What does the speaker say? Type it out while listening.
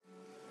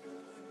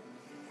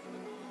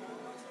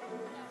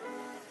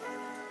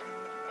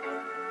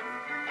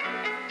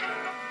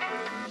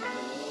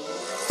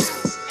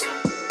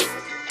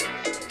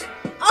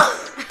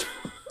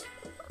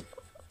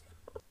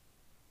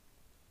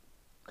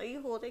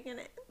taking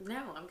it?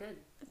 No, I'm good.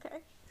 Okay.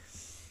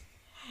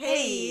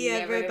 Hey,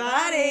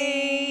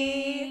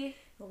 everybody.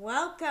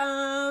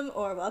 Welcome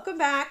or welcome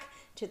back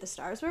to the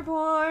Stars Were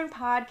Born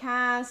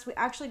podcast. We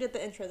actually did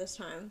the intro this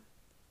time.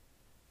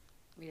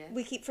 We did?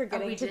 We keep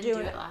forgetting we to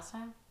didn't do it last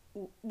time?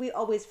 We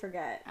always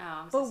forget. Oh,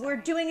 I'm so But we're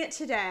sorry. doing it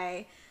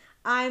today.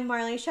 I'm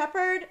Marlee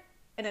Shepard,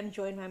 and I'm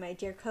joined by my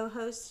dear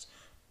co-host,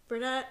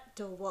 Brenna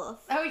DeWolf.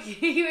 Oh,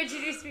 you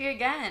introduced me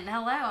again.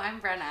 Hello,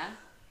 I'm Brenna.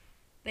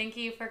 Thank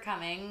you for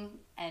coming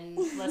and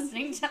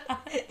listening to us.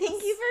 Thank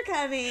you for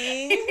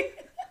coming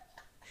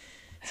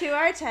to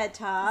our TED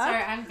Talk.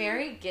 Sorry, I'm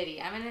very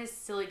giddy. I'm in a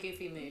silly,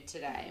 goofy mood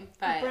today.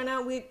 But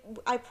Brenna,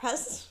 I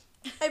pressed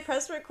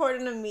record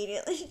and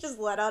immediately just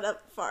let out a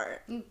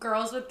fart.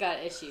 girls with gut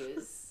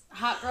issues.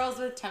 Hot girls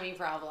with tummy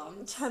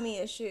problems. Tummy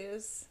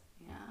issues.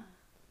 Yeah,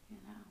 you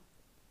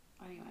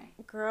know. Anyway.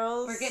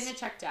 Girls. We're getting it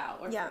checked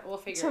out. We'll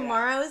figure it out.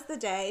 Tomorrow is the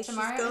day.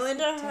 Tomorrow She's going is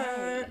the to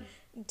her day.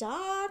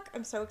 doc.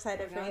 I'm so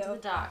excited We're for going you. to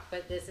the doc,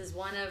 but this is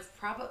one of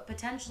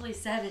potentially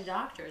 7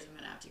 doctors I'm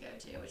going to have to go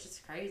to, which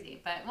is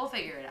crazy. But we'll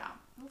figure it out.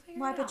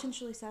 Why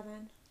potentially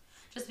 7?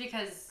 Just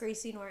because.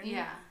 Gracie Norton.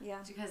 Yeah. Yeah.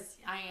 Because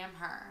I am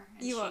her,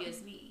 and You she are.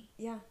 is me.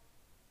 Yeah.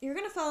 You're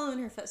going to follow in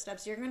her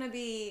footsteps. You're going to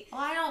be...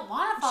 Well, I don't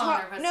want to follow in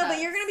her footsteps. No,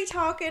 but you're going to be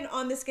talking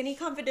on the Skinny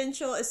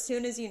Confidential as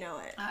soon as you know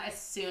it. As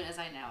soon as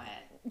I know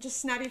it.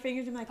 Just snap your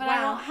fingers and be like, But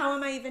wow, how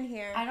am I even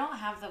here? I don't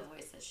have the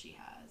voice that she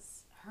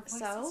has. Her voice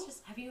is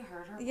just... Have you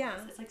heard her voice? Yeah.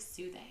 It's like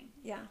soothing.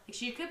 Yeah. Like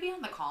she could be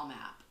on the Calm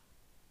app.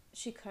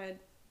 She could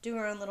do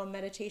her own little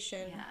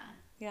meditation. Yeah.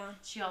 Yeah.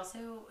 She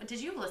also...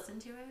 Did you listen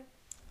to it?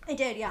 I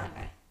did, yeah.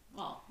 Okay.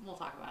 Well, we'll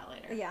talk about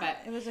it later. Yeah, But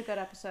it was a good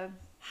episode.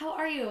 how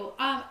are you?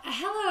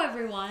 Hello,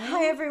 everyone.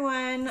 Hi,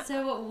 everyone.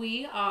 So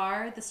we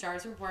are the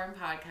Stars Were Born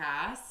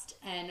podcast,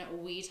 and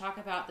we talk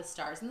about the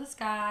stars in the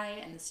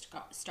sky and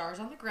the stars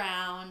on the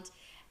ground,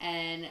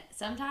 and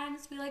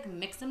sometimes we like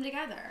mix them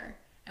together,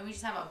 and we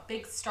just have a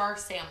big star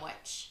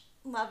sandwich.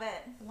 Love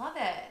it. Love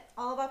it.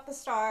 All about the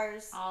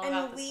stars. All and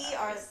about the we stars.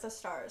 are the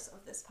stars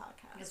of this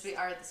podcast. Yes, we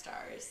are the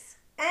stars.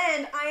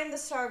 And I am the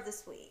star of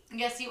this week.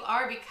 Yes, you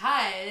are,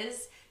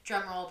 because,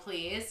 drum roll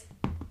please,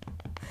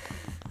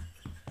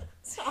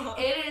 Stop.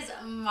 it is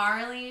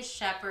Marlee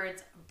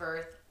Shepard's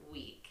birth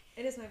week.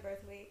 It is my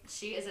birth week.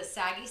 She is a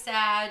saggy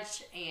Sag,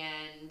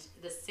 and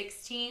the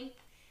 16th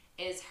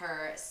is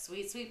her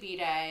sweet, sweet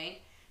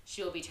B-Day.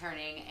 She will be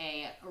turning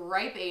a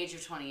ripe age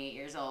of 28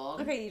 years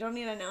old. Okay, you don't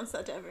need to announce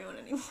that to everyone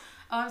anymore.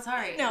 Oh, I'm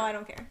sorry. No, I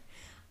don't care.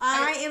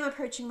 I am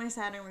approaching my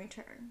Saturn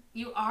return.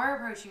 You are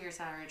approaching your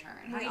Saturn return.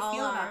 How do you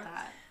feel about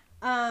that?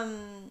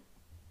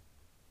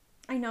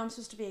 I know I'm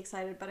supposed to be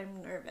excited, but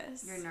I'm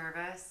nervous. You're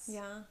nervous?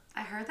 Yeah.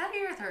 I heard that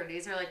your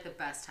 30s are like the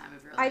best time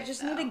of your life. I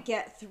just need to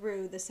get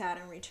through the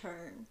Saturn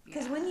return.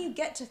 Because when Yeah. you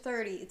get to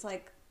 30, it's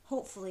like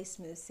hopefully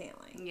smooth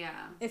sailing.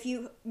 Yeah. If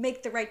you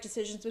make the right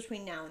decisions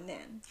between now and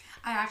then.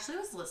 I actually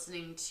was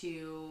listening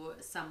to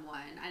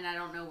someone, and I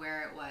don't know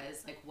where it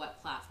was, like what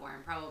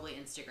platform, probably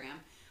Instagram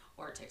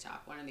or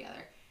TikTok, one or the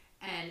other.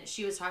 And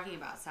she was talking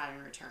about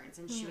Saturn returns,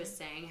 and she was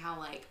saying how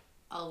like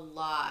a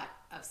lot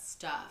of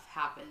stuff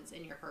happens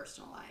in your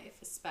personal life,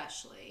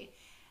 especially.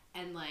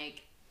 And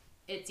like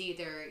it's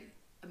either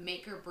a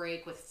make or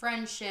break with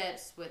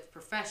friendships, with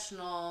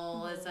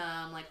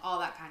professionalism, like all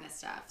that kind of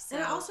stuff. So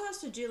And it also has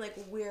to do like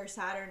where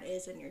Saturn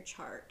is in your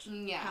chart.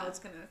 Yeah. How it's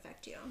going to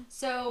affect you.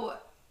 So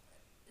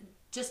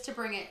just to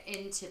bring it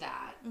into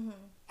that,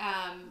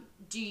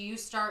 do you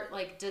start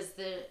like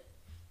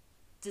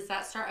does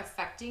that start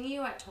affecting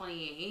you at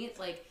 28?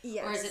 Like,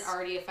 Yes. or is it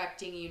already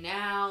affecting you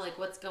now? Like,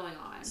 what's going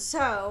on?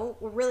 So,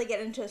 we're really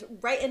getting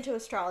right into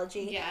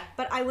astrology. Yeah.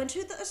 But I went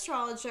to the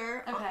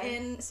astrologer Okay.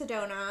 in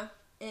Sedona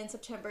in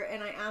September,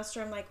 and I asked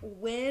her, I'm like,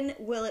 when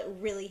will it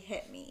really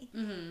hit me?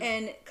 Mm-hmm.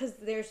 And because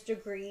there's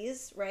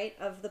degrees, right,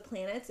 of the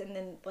planets, and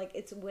then, like,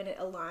 it's when it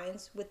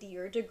aligns with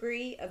your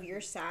degree of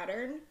your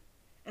Saturn.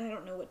 And I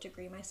don't know what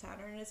degree my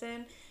Saturn is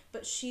in,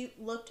 but she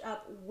looked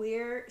up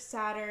where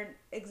Saturn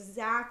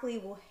exactly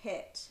will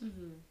hit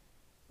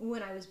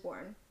when I was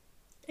born.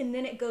 And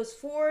then it goes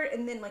forward,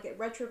 and then like it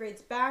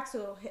retrogrades back,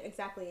 so it'll hit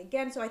exactly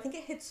again. So I think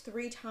it hits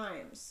 3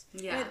 times.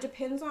 Yeah. And it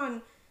depends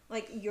on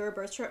like your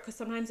birth chart, because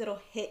sometimes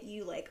it'll hit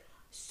you like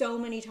so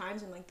many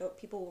times, and like the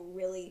people will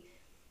really,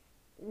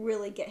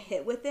 really get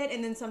hit with it.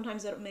 And then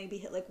sometimes it'll maybe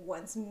hit like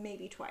once,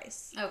 maybe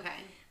twice. Okay.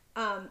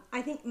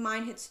 I think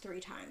mine hits 3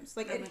 times.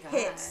 Like, Oh it my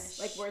hits, gosh.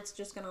 like, where it's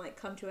just gonna, like,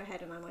 come to a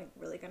head, and I'm, like,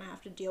 really gonna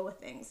have to deal with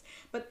things.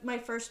 But my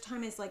first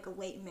time is, like,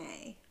 late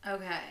May.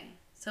 Okay.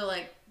 So,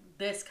 like,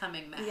 this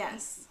coming May.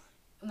 Yes.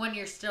 When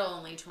you're still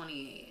only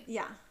 28.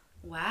 Yeah.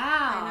 Wow.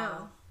 I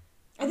know.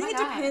 I Oh think my it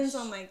depends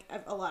gosh. on, like,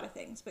 a lot of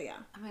things, but yeah.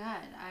 Oh my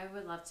god, I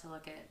would love to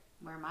look at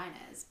where mine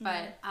is. Mm-hmm.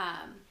 But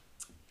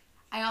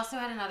I also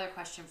had another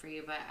question for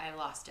you, but I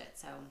lost it,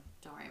 so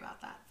don't worry about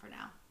that for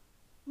now.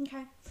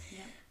 Okay.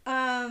 Yeah.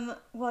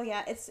 Well,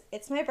 yeah,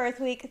 it's my birth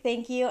week.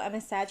 Thank you. I'm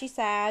a Saggy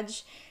Sag.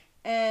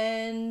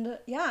 And,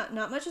 yeah,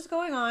 not much is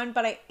going on,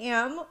 but I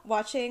am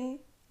watching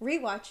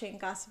rewatching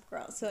Gossip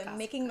Girl. So I'm Gossip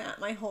making Girl. that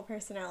my whole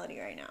personality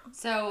right now.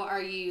 So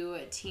are you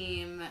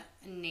team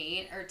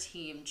Nate or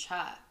team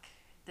Chuck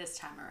this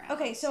time around?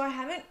 Okay, so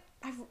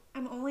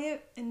I'm only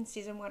in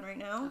season 1 right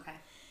now.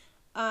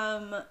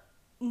 Okay.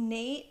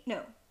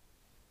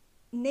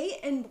 Nate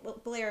and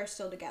Blair are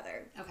still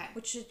together. Okay.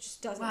 Which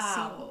just doesn't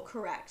seem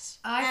correct.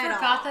 I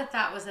forgot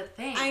that was a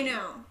thing. I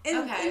know.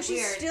 And she's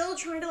weird. still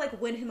trying to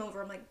like win him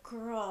over. I'm like,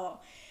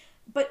 girl.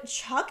 But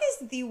Chuck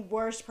is the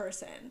worst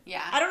person.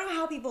 Yeah. I don't know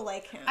how people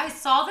like him. I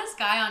saw this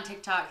guy on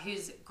TikTok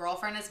whose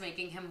girlfriend is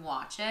making him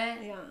watch it.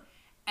 Yeah.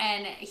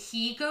 And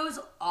he goes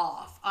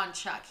off on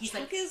Chuck. He's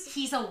Chuck like, is-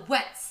 he's a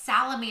wet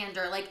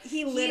salamander. Like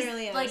He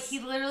literally is. Like he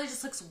literally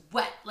just looks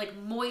wet, like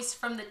moist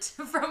from the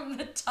from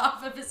the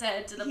top of his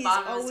head to the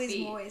bottom of his feet.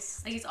 He's always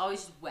moist. Like he's always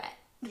just wet.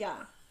 Yeah.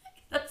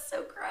 That's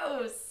so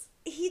gross.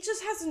 He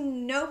just has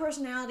no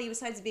personality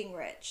besides being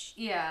rich.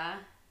 Yeah.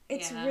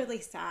 It's Yeah. really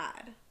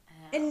sad.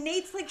 I know. And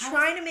Nate's like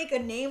trying to make a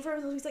name for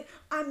himself. He's like,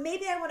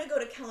 maybe I want to go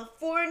to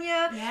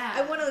California. Yeah.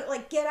 I want to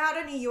like get out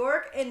of New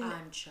York. And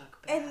I'm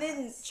Chuck Bass. And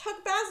then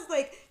Chuck Bass is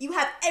like, you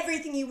have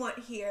everything you want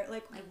here.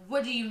 Like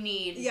what do you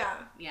need? Yeah.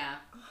 Yeah.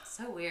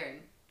 So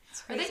weird.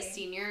 It's Are crazy. they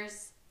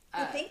seniors?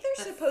 I think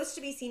they're supposed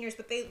to be seniors,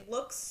 but they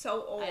look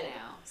so old. I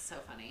know. So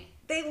funny.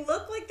 They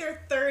look like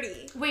they're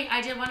 30. Wait, I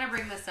did want to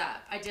bring this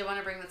up.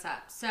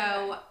 So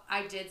Okay.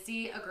 I did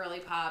see a girly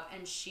pop,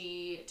 and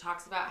she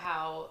talks about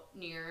how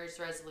New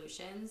Year's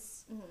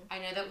resolutions. Mm-hmm. I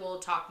know that we'll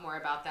talk more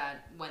about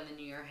that when the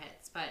New Year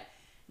hits, but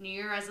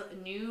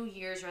New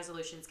Year's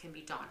resolutions can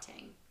be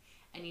daunting.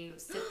 And you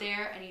sit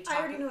there and you talk.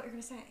 I already know what you're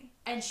going to say.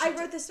 And I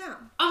wrote this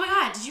down. Oh my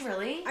god, did you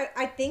really?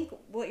 I think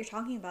what you're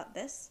talking about,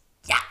 this.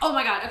 Yeah. Oh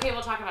my god. Okay,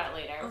 we'll talk about it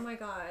later. Oh my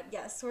god.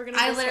 Yes, we're going to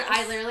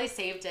I literally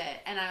saved it,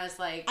 and I was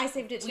like, I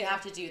saved it too. We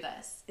have to do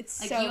this. It's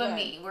like so you and good.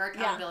 me. We're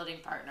accountability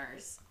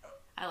partners.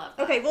 I love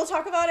that. Okay, we'll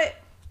talk about it.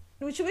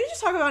 Should we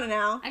just talk about it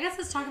now? I guess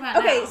let's talk about it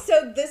Okay, now.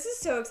 so this is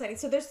so exciting.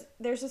 So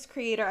there's this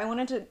creator. I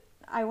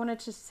wanted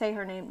to say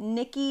her name,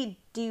 Nikki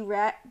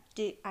I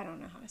don't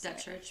know how to say it.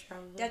 Detrich,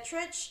 probably.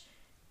 Detrich.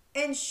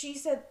 And she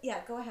said, yeah,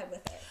 go ahead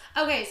with it.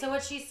 Okay, so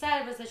what she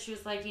said was that she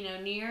was like,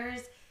 New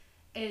Year's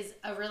is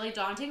a really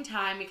daunting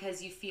time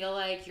because you feel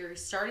like you're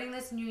starting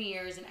this New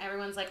Year's and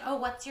everyone's like, oh,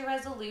 what's your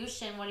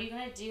resolution? What are you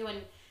going to do?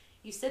 And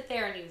you sit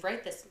there and you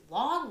write this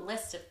long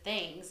list of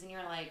things and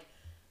you're like,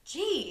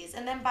 geez.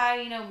 And then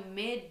by,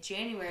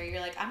 mid-January,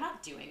 you're like, I'm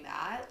not doing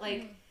that.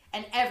 Like,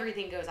 and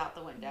everything goes out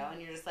the window and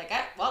you're just like,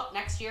 well,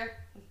 next year,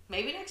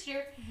 maybe next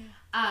year.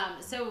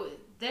 So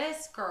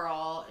this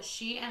girl,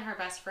 she and her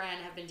best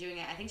friend have been doing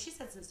it, I think she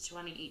said since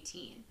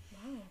 2018.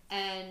 Wow.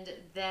 And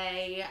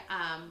they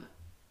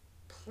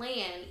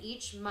plan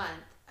each month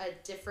a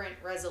different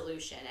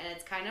resolution. And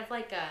it's kind of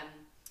like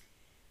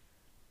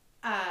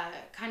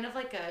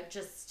a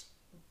just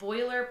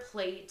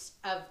boilerplate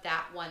of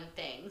that one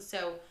thing.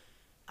 So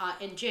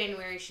in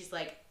January, she's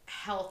like,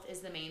 health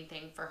is the main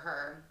thing for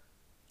her.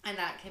 And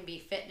that can be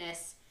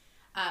fitness.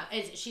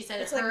 She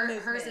said It's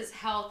hers is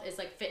health is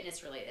like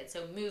fitness related.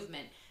 So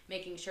movement,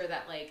 making sure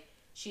that like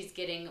she's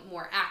getting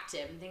more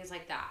active and things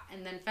like that.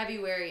 And then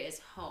February is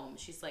home.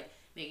 She's like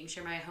making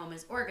sure my home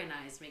is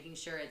organized, making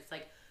sure it's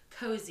like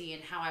cozy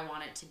and how I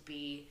want it to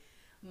be.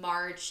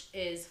 March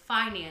is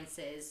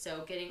finances.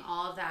 So getting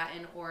all of that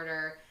in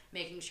order,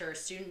 making sure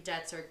student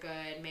debts are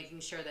good, making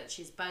sure that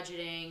she's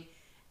budgeting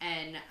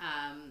and,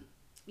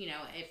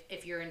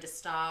 if you're into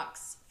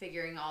stocks,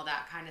 figuring all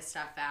that kind of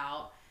stuff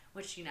out,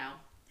 which,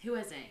 who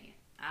isn't?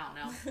 I don't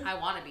know. I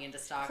want to be into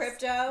stocks.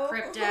 Crypto,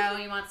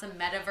 you want some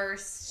metaverse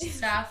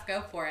stuff?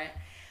 Go for it.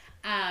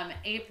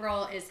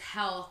 April is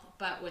health,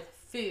 but with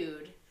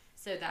food.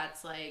 So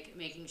that's like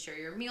making sure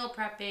you're meal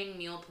prepping,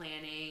 meal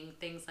planning,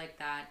 things like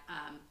that.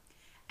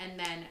 And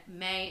then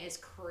May is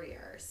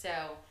career. So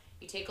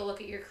you take a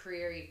look at your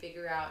career, you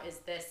figure out, is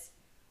this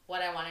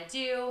what I want to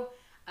do?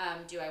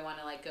 Do I want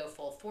to like go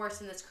full force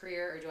in this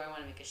career or do I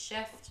want to make a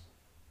shift?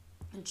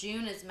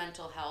 June is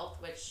mental health,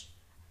 which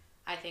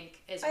I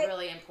think is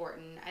really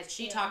important. As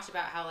she talked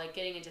about how like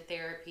getting into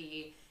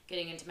therapy,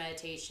 getting into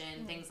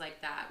meditation, things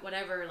like that,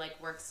 whatever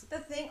like works.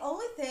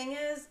 Only thing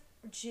is,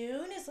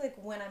 June is like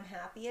when I'm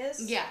happiest.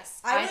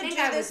 Yes. I would do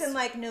this in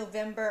like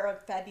November or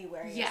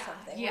February or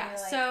something. Yeah. Like,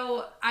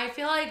 so I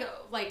feel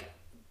like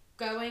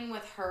going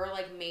with her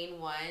like main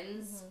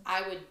ones,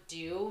 I would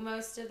do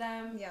most of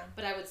them. Yeah.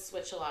 But I would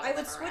switch a lot of I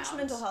them would switch around.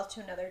 mental health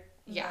to another.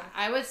 Yeah, month.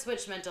 I would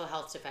switch mental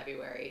health to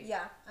February.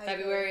 Yeah.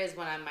 February is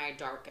when I'm my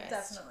darkest.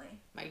 Definitely.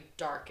 My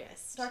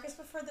darkest. Darkest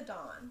before the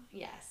dawn.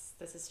 Yes,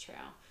 this is true.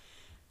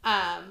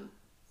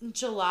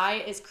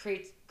 July is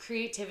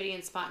creativity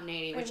and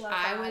spontaneity, which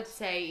I would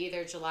say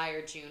either July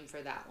or June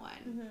for that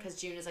one. Because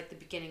June is like the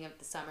beginning of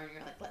the summer and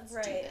you're like, let's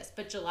do this.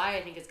 But July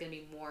I think is going to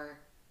be more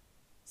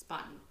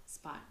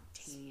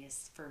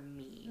spontaneous for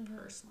me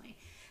personally.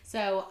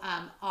 So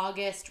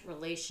August,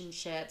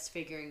 relationships,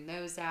 figuring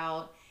those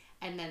out.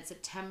 And then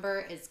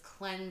September is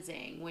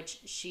cleansing, which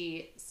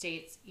she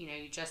states, you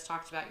just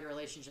talked about your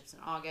relationships in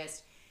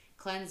August.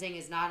 Cleansing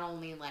is not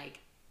only like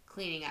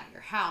cleaning out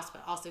your house,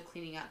 but also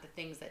cleaning out the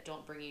things that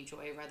don't bring you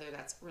joy, whether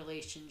that's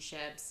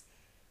relationships,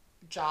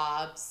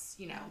 jobs,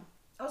 you know.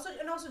 Also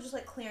just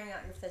like clearing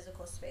out your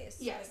physical space.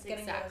 Yes, like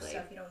getting exactly. rid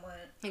of stuff you don't want.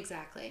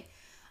 Exactly.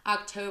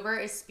 October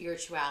is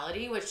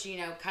spirituality, which, you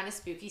know, kind of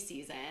spooky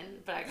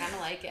season, but I kind of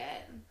like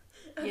it.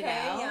 Okay, You know?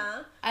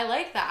 yeah. I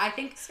like that. I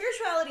think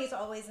spirituality is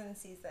always in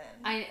season.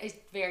 It's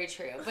very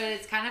true, but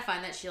it's kind of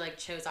fun that she like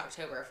chose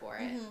October for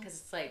it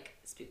because it's like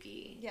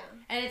spooky. Yeah.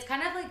 And it's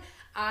kind of like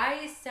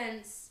I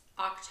sense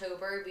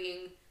October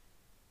being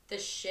the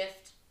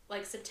shift.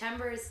 Like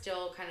September is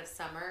still kind of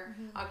summer.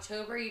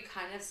 October, you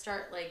kind of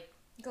start like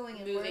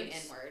moving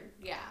inward.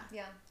 Yeah.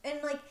 Yeah.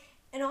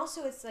 And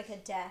also it's like a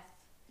death.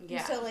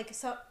 Yeah. So like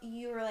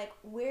you were like,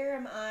 where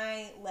am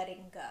I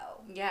letting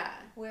go? Yeah.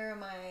 Where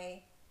am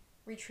I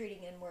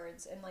retreating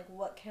inwards, and like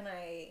what can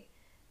I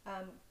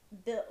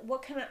build,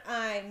 what can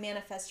I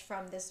manifest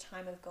from this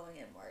time of going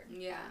inward?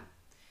 Yeah.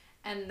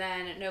 And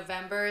then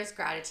November is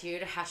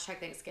gratitude,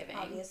 #Thanksgiving.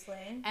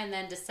 Obviously. And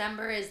then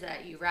December is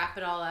that you wrap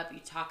it all up. You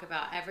talk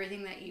about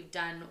everything that you've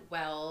done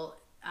well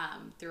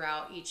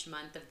throughout each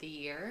month of the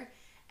year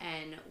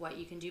and what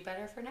you can do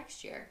better for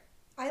next year.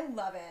 I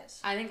love it.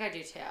 I think I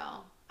do too.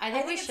 I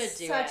think we should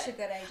do it. It's such a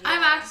good idea.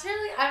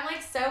 I'm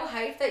like so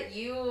hyped that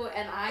you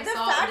and I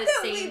saw it at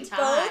the same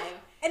time.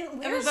 And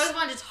we both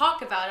wanted to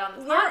talk about it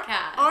on the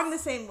podcast. On the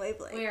same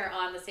wavelength. We are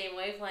on the same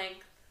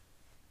wavelength.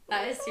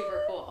 That is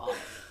super cool.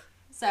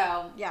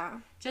 So, yeah.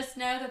 Just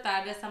know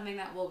that is something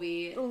that we'll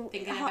be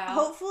thinking about.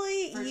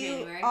 Hopefully,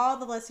 January. all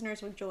the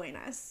listeners will join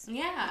us.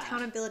 Yeah.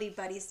 Accountability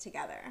buddies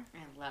together.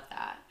 I love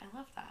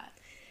that.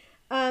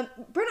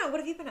 Brenna, what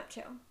have you been up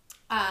to?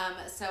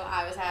 So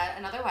I was at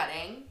another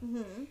wedding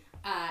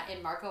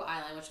in Marco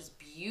Island, which was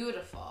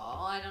beautiful.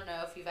 I don't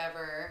know if you've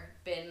ever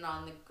been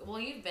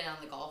you've been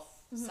on the Gulf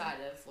side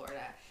of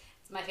Florida.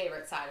 It's my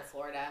favorite side of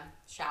Florida.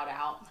 Shout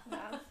out.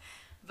 Yeah.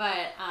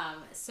 But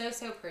so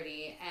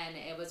pretty, and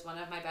it was one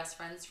of my best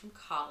friends from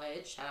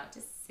college. Shout out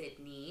to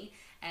Sydney,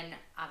 and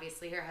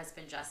obviously her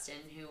husband Justin,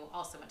 who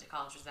also went to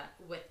college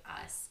with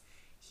us.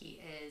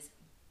 He is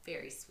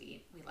very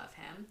sweet. We love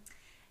him,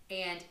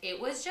 and it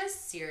was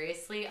just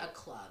seriously a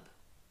club.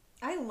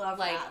 I love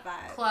that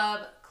vibe.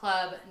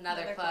 Club,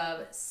 another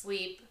club,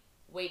 sleep,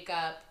 wake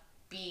up,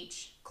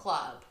 beach,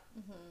 club.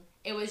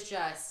 It was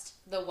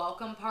just the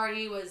welcome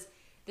party was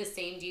the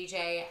same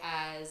DJ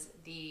as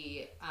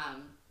the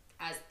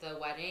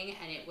wedding,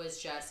 and it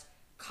was just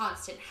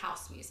constant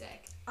house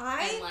music.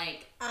 I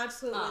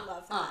absolutely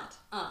love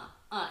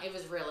that. It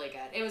was really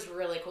good. It was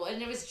really cool,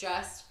 and it was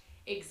just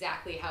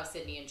exactly how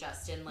Sydney and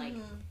Justin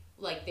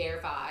like their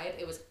vibe.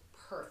 It was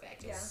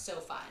perfect. It was so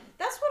fun.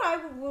 That's what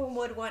I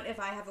would want if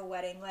I have a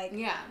wedding. Like,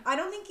 I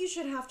don't think you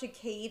should have to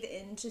cave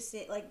into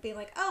being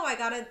like, oh, I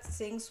gotta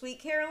sing Sweet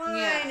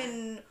Caroline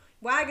and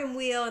Wagon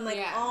Wheel and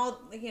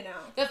all, you know.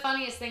 The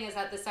funniest thing is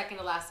that the second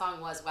to last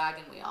song was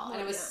Wagon Wheel, and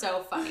it was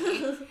so funny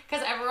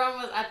because everyone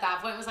was at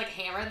that point was like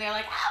hammered, and they're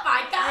like, oh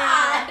my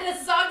god, and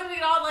it's a song that we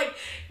could all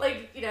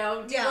like you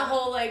know do the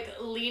whole like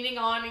leaning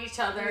on each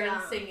other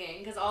and singing,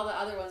 because all the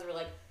other ones were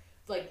like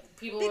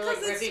people were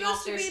like ripping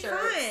off their shirts.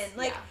 Fun.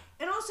 Like,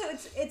 and also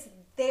it's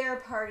their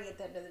party at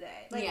the end of the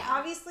day. Like,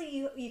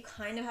 obviously you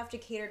kind of have to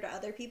cater to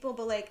other people,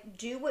 but like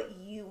do what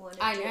you want to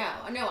do. I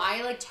know. No,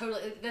 I like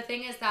totally. The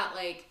thing is that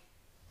like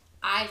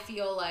I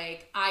feel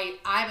like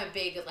I'm a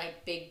big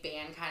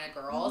band kind of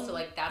girl, so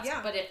like that's.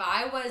 But if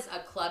I was a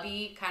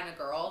clubby kind of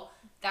girl,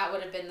 that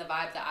would have been the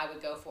vibe that I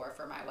would go for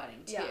my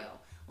wedding too. Yeah.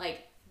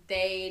 Like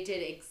they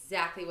did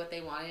exactly what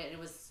they wanted, and it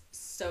was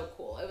so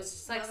cool. It was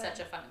just like such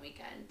a fun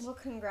weekend. Well,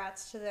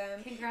 congrats to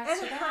them. Congrats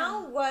to them. And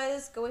how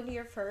was going to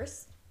your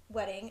first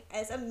wedding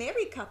as a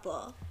married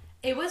couple?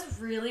 It was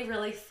really,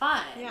 really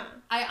fun. Yeah.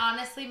 I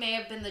honestly may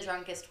have been the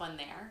drunkest one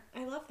there.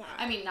 I love that.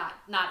 I mean, not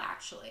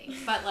actually,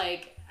 but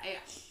like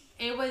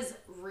it was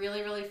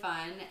really, really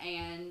fun.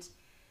 And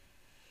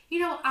you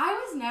know, I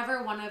was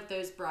never one of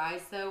those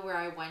brides though where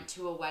I went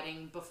to a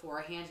wedding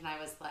beforehand and I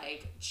was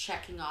like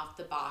checking off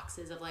the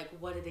boxes of like,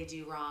 what did they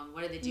do wrong?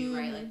 What did they do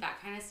right? Like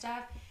that kind of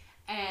stuff.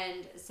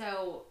 And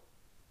so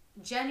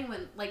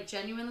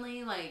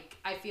genuinely, like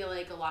I feel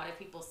like a lot of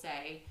people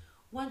say,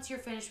 once you're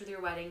finished with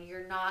your wedding,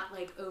 you're not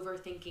like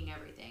overthinking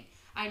everything.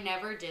 I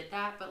never did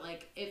that, but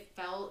like it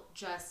felt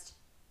just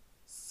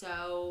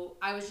so,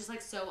 I was just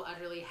like so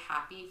utterly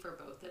happy for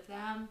both of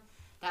them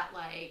that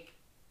like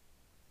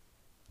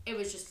it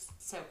was just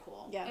so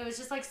cool. Yeah. It was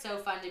just like so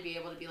fun to be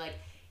able to be like,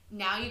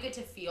 now you get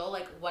to feel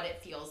like what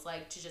it feels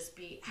like to just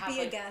have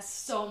like a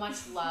guest. So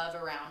much love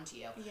around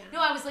you. Yeah. No,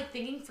 I was like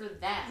thinking for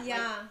them.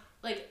 Yeah.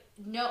 Like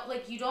no,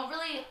 like you don't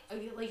really,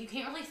 like you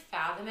can't really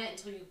fathom it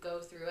until you go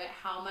through it,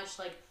 how much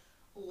like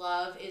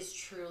love is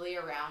truly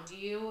around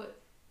you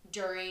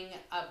during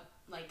an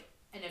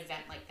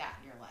event like that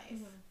in your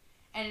life.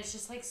 And it's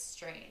just like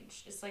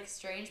strange. It's like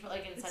strange, but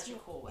like in such a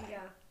cool way.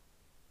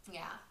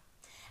 Yeah.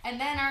 And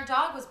then our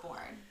dog was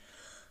born.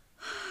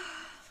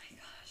 Oh my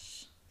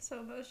gosh. so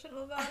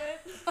emotional about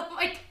it. Oh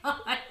my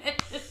god.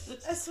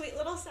 A sweet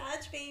little Sag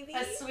baby.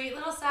 A sweet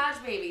little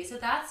Sag baby. So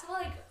that's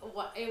like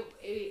what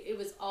it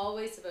was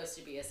always supposed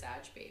to be, a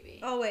Sag baby.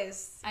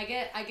 Always. I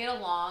get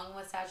along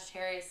with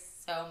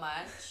Sagittarius so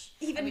much.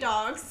 Even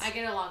dogs. I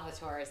get along with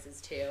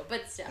Tauruses too,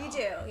 but still. You do,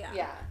 yeah.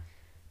 Yeah.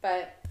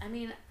 But I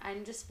mean,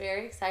 I'm just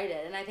very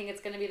excited, and I think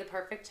it's going to be the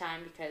perfect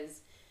time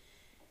because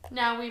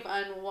now we've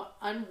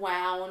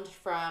unwound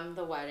from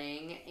the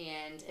wedding,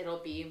 and it'll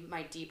be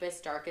my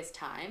deepest, darkest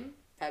time,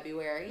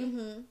 February.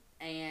 Mm-hmm.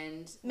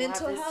 And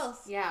mental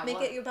health. Yeah.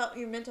 Make it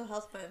your mental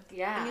health month.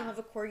 Yeah. And you'll have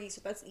a corgi,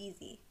 so that's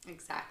easy.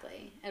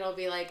 Exactly. It'll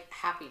be like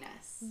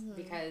happiness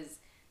because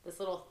this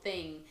little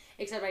thing,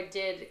 except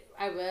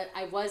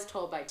I was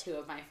told by 2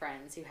 of my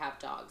friends who have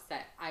dogs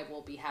that I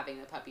will be having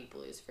the puppy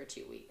blues for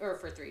 2 weeks or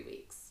for 3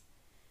 weeks.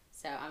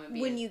 So I'm gonna be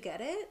when you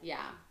get it. Yeah,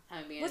 I'm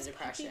gonna be in What's a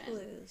depression. puppy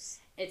blues?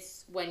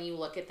 It's when you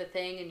look at the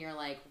thing and you're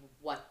like,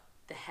 what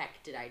the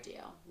heck did I do?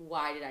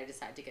 Why did I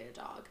decide to get a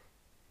dog?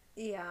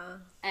 Yeah.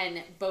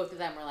 And both of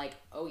them were like,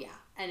 oh yeah.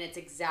 And it's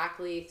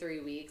exactly 3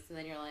 weeks, and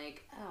then you're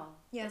like, oh,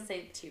 yeah, this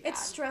ain't too bad.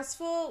 It's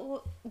stressful.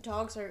 Well,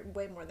 dogs are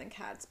way more than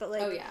cats, but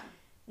like, oh yeah,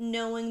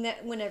 knowing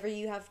that whenever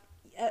you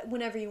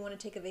want to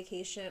take a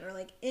vacation or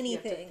like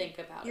anything, you have to think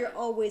about you're it.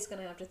 always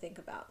gonna have to think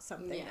about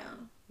something now.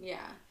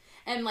 Yeah,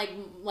 and like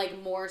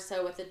more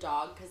so with the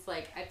dog, because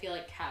like I feel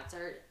like cats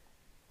are,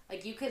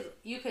 like you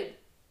could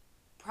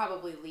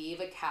probably leave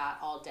a cat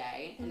all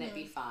day and it'd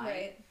be fine.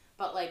 Right.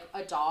 But like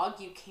a dog,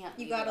 you can't.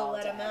 You gotta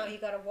let him out. You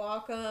gotta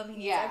walk him. He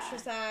needs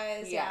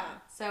exercise. Yeah.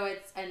 So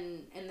it's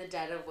and in the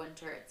dead of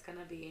winter, it's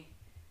gonna be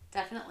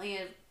definitely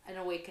an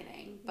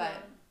awakening. But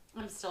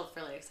I'm still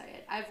really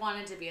excited. I've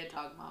wanted to be a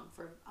dog mom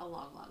for a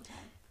long, long time.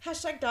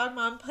 Hashtag dog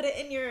mom. Put it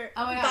in your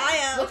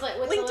bio. With LinkedIn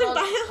a little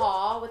bio.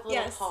 paw. With a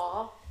little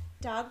paw.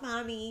 Dog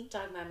mommy.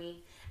 Dog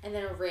mommy. And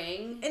then a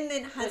ring. And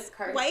then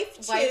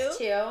wife too. Wife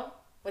too.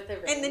 With a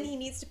ring. And then he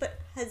needs to put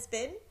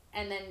husband.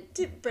 And then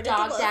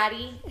dog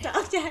daddy.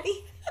 Dog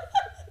daddy.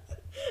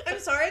 I'm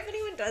sorry if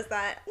anyone does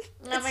that.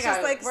 Oh my god,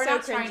 just, like, we're so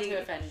not cringy. trying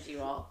to offend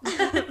you all.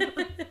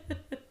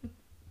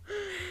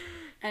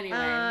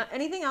 Anyway.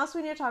 Anything else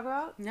we need to talk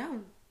about?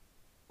 No.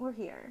 We're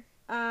here.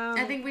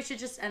 I think we should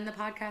just end the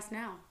podcast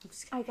now.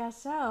 I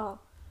guess so.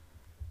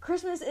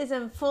 Christmas is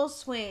in full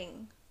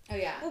swing. Oh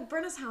yeah. Well,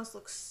 Brenna's house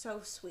looks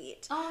so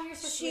sweet. Oh, you're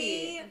so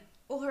sweet.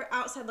 Well, her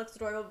outside looks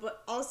adorable,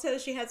 but also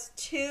she has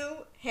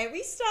 2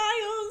 Harry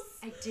Styles.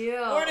 I do.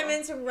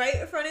 Ornaments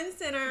right front and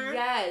center.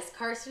 Yes,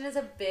 Karsten is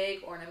a big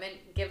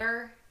ornament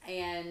giver,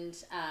 and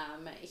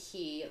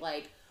he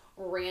like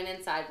ran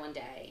inside one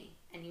day,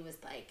 and he was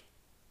like,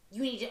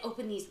 "You need to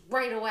open these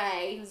right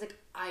away." He was like,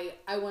 "I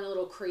went a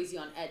little crazy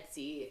on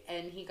Etsy,"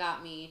 and he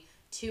got me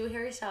 2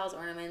 Harry Styles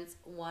ornaments.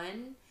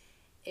 One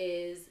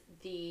is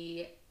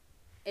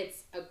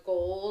it's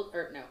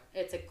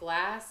a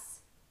glass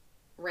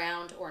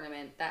round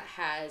ornament that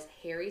has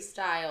Harry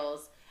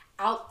Styles'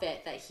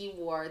 outfit that he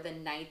wore the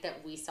night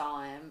that we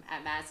saw him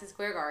at Madison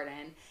Square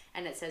Garden,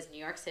 and it says New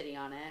York City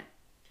on it.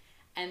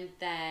 And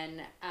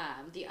then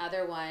the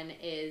other one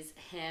is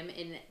him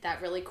in that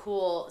really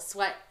cool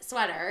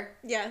sweater.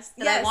 Yes.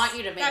 That I want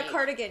you to make. That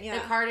cardigan, yeah.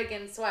 The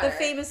cardigan sweater. The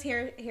famous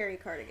Harry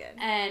cardigan.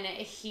 And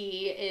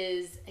he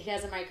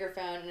has a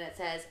microphone, and it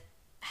says,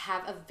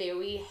 "Have a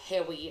very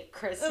hairy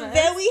Christmas." A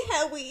very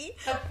hairy.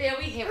 A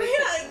very hairy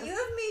Yeah, Christmas. you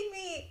have made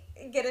me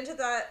get into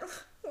that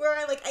where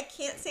I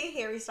can't say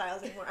Harry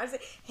Styles anymore. I say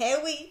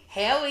Harry.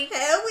 Harry.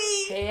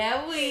 Harry.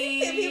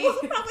 Harry. And people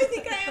probably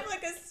think I have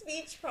like a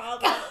speech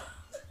problem.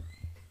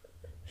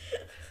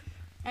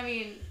 I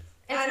mean,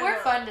 it's more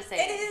fun to say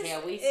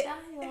Harry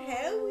Styles.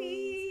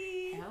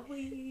 Harry.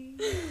 Harry.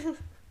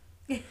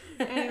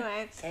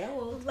 Anyway,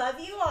 love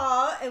you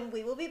all, and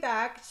we will be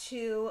back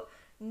to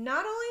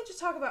not only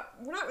just talk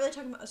about, we're not really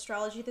talking about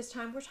astrology this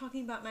time, we're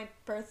talking about my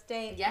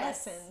birthday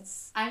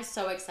lessons. I'm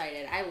so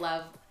excited. I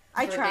love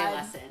birthday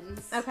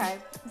lessons. Okay,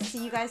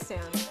 see you guys soon.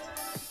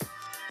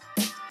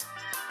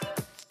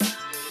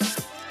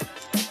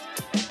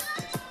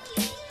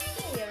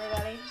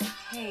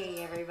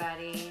 Hey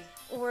everybody.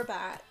 We're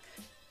back.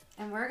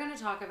 And we're going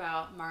to talk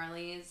about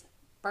Marlee's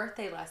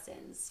birthday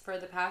lessons. For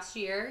the past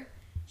year,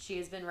 she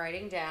has been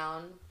writing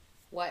down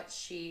what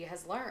she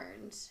has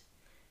learned.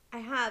 I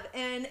have.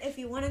 And if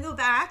you want to go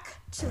back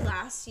to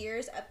last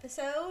year's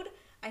episode,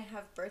 I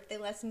have birthday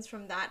lessons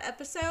from that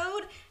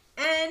episode.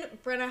 And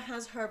Brenna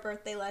has her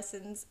birthday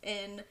lessons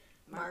in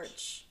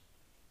March.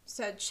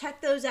 So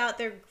check those out.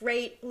 They're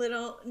great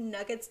little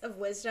nuggets of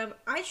wisdom.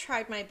 I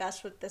tried my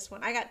best with this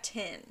one. I got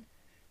 10.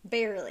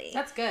 Barely.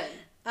 That's good.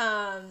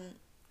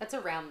 That's a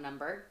round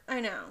number. I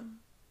know.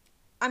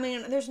 I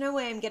mean, there's no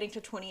way I'm getting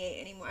to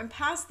 28 anymore. I'm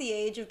past the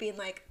age of being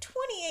like,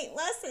 28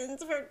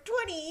 lessons for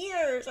 20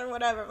 years or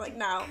whatever. I'm like,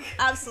 no,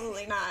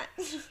 absolutely not.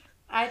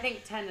 I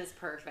think 10 is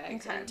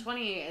perfect. Okay. And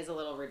 28 is a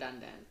little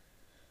redundant.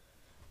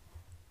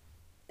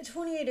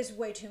 28 is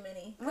way too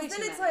many. Way then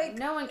too it's many. like,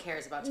 No one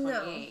cares about 28.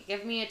 No.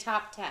 Give me a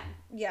top 10.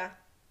 Yeah.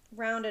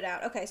 Round it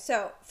out. Okay,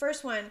 so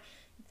first one.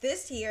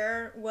 This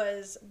year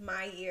was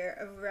my year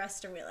of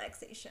rest and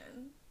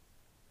relaxation.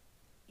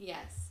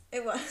 Yes.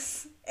 It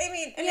was. I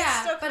mean, and Yeah,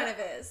 it still but- kind of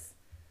is.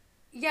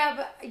 Yeah,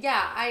 but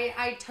yeah,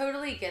 I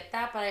totally get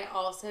that, but I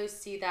also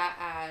see that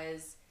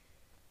as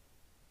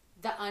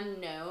the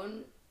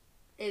unknown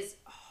is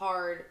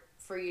hard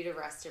for you to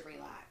rest and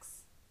relax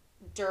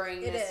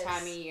during It this is.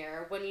 time of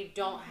year when you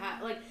don't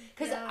have like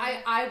because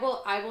Yeah. I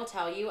will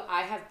tell you,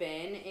 I have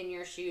been in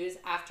your shoes.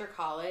 After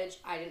college,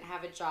 I didn't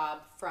have a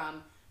job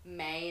from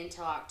May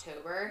until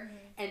October,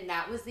 and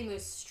that was the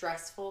most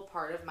stressful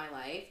part of my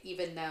life,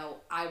 even though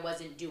I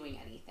wasn't doing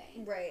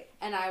anything. Right.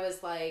 And I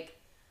was like,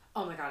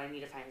 oh my god, I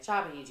need to find a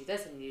job, I need to do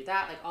this, I need to do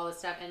that, like all this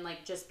stuff, and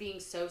like just being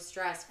so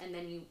stressed. And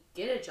then you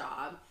get a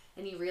job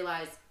and you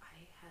realize I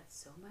had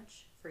so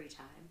much free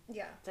time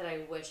Yeah. that I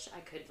wish I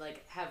could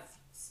like have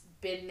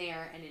been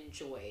there and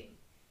enjoyed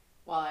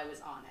while I was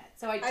on it.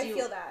 So I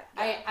feel that.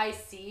 Yeah. I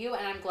see you,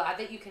 and I'm glad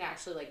that you can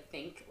actually like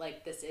think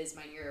like this is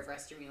my year of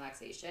rest and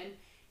relaxation,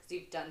 because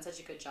you've done such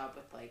a good job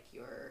with like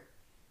your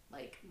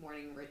like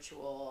morning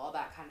ritual, all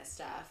that kind of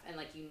stuff, and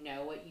like you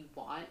know what you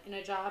want in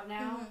a job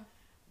now.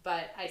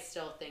 But I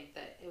still think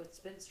that it's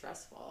been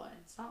stressful, and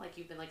it's not like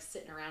you've been like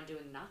sitting around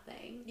doing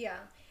nothing. Yeah.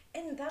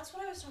 And that's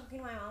what I was talking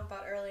to my mom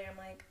about earlier. I'm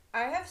like,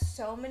 I have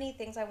so many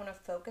things I want to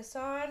focus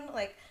on.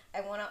 Like,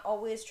 I want to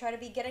always try to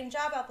be getting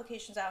job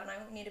applications out, and I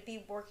need to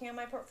be working on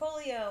my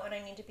portfolio, and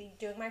I need to be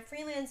doing my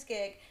freelance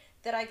gig,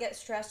 that I get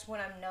stressed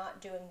when I'm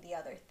not doing the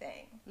other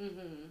thing.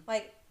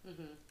 Like,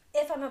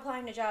 if I'm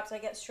applying to jobs, I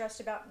get stressed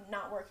about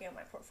not working on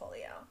my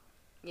portfolio.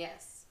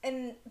 Yes.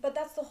 But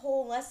that's the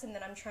whole lesson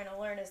that I'm trying to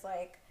learn is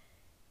like,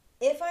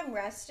 if I'm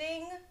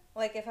resting,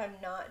 like if I'm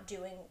not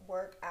doing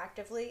work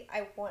actively,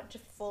 I want to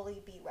fully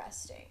be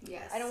resting.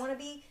 Yes. I don't want to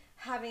be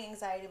having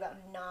anxiety about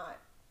not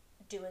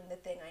doing the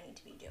thing I need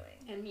to be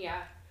doing. And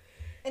yeah.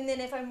 And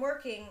then if I'm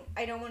working,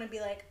 I don't want to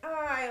be like,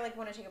 oh, I like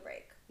want to take a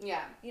break.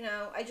 Yeah. You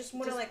know, I just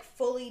want to like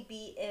fully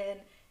be in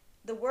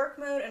the work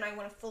mode, and I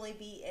want to fully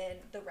be in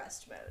the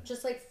rest mode.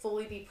 Just like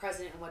fully be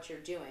present in what you're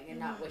doing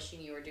and not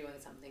wishing you were doing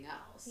something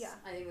else. Yeah.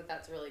 I think that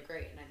that's really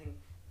great, and I think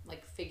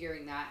like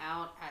figuring that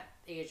out at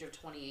the age of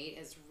 28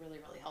 is really,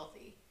 really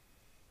healthy.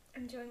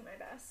 I'm doing my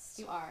best.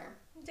 You are.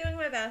 I'm doing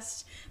my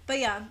best. But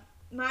yeah,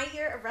 my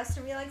year of rest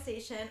and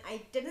relaxation,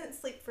 I didn't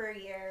sleep for a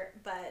year,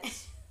 but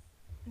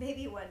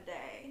maybe one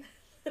day.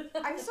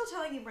 I'm still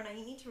telling you, Brenna,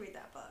 you need to read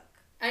that book.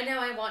 I know,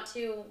 I want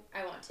to,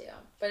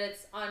 but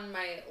it's on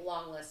my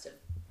long list of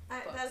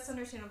books. That's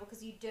understandable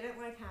because you didn't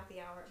like Happy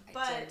Hour, I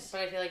but did,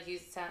 but I feel like you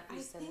said I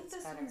think it's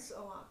this better. one's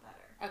a lot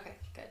better. Okay,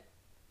 good.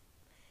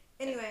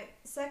 Anyway,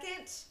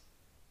 second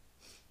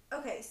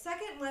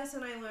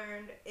lesson I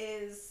learned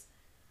is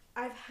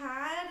I've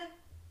had,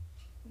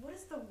 what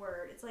is the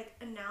word? It's like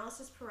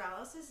analysis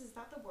paralysis. Is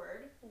that the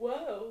word?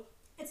 Whoa.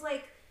 It's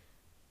like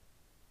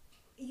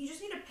you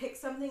just need to pick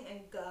something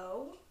and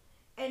go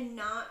and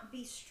not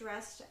be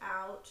stressed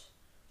out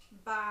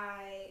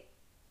by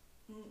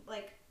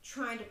like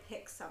trying to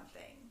pick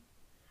something.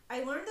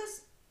 I learned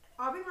this,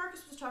 Aubrey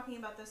Marcus was talking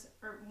about this,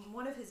 or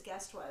one of his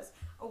guests was,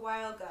 a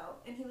while ago,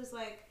 and he was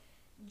like,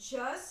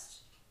 just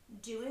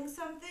doing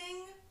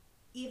something,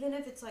 even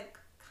if it's like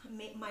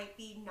might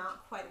be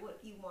not quite what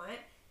you want,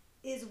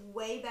 is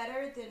way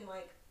better than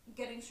like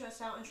getting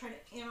stressed out and trying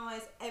to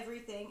analyze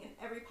everything in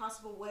every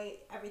possible way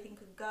everything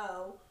could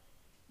go.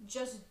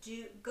 Just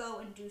go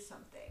and do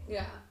something.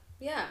 Yeah.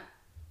 Yeah.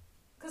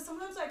 Because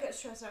sometimes I get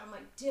stressed out. I'm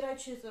like, did I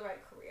choose the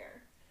right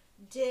career?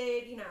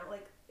 Did, you know,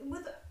 like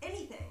with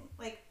anything,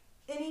 like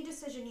any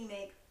decision you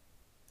make,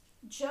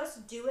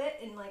 just do it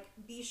and like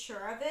be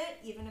sure of it,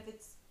 even if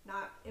it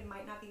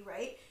might not be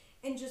right,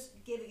 and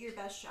just give it your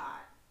best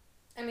shot.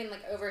 I mean,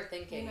 like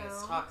overthinking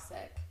is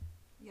toxic.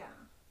 Yeah.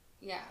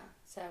 Yeah.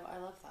 So I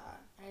love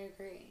that. I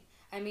agree.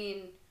 I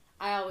mean,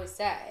 I always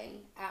say,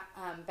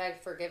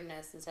 beg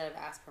forgiveness instead of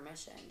ask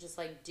permission. Just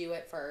like do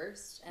it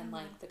first, and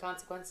like the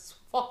consequences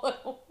will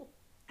follow.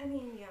 I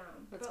mean, yeah.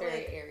 That's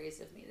very Aries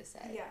of me to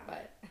say. Yeah.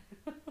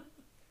 But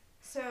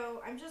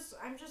so I'm just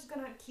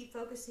gonna keep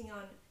focusing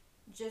on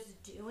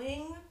just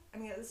doing. I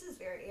mean, this is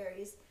very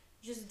Aries.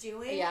 Just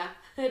doing. Yeah,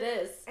 it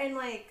is. And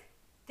like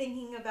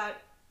thinking about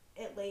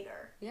it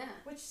later. Yeah.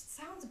 Which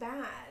sounds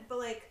bad, but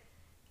like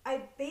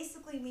I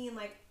basically mean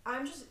like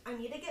I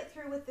need to get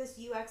through with this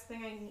UX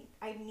thing.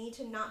 I need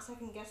to not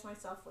second guess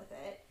myself with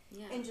it.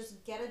 Yeah. And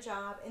just get a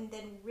job and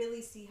then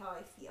really see how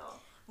I feel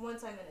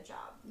once I'm in a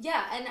job.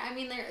 Yeah, and I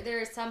mean there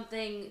is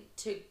something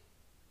to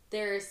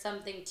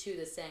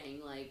the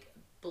saying like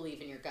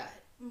believe in your gut.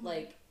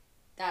 Like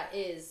that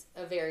is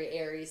a very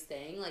Aries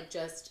thing. Like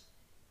just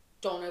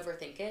don't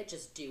overthink it,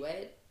 just do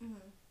it.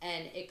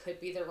 And it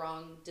could be the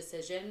wrong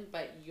decision,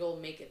 but you'll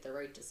make it the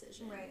right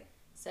decision. Right.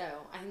 So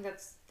I think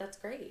that's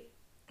great.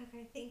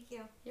 Okay, thank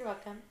you. You're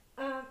welcome.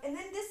 And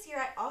then this year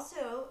I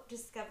also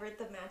discovered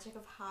the magic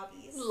of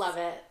hobbies. Love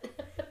it.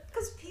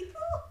 Because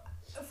people,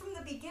 from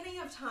the beginning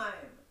of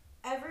time,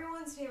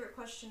 everyone's favorite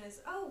question is,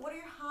 oh, what are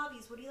your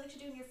hobbies? What do you like to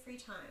do in your free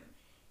time?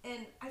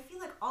 And I feel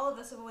like all of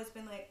us have always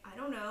been like, I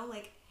don't know,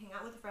 like hang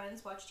out with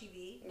friends, watch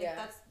TV. Like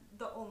that's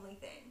the only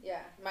thing.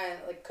 Yeah, mine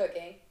like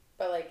cooking,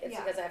 but like it's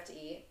because I have to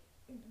eat.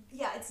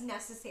 Yeah, it's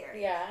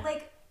necessary. Yeah.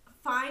 Like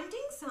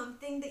finding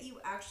something that you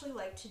actually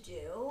like to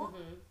do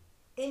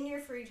in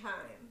your free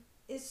time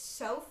is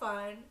so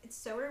fun. It's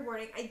so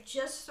rewarding. I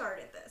just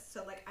started this,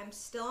 so like I'm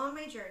still on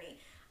my journey.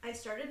 I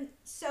started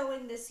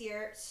sewing this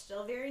year,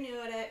 still very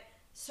new at it.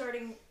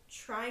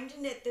 Trying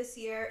to knit this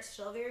year,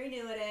 still very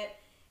new at it.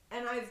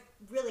 And I've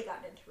really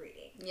gotten into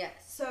reading. Yes.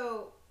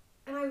 So,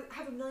 and I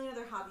have a million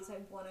other hobbies I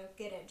want to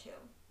get into,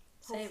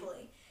 hopefully.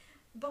 Same.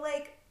 But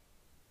like,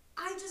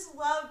 I just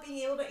love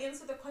being able to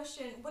answer the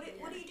question, what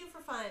do you do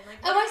for fun? Like,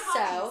 I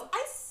sew.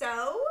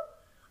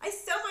 I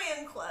sew my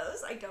own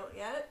clothes. I don't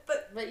yet,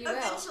 but you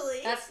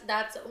eventually. Will.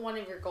 That's one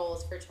of your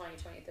goals for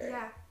 2023.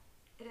 Yeah,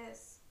 it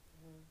is.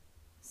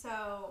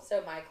 So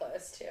my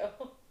clothes too.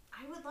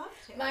 I would love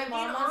to. My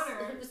mom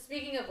wants,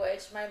 speaking of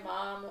which, my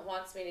mom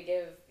wants me to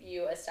give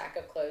you a stack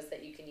of clothes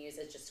that you can use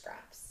as just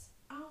scraps.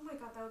 Oh my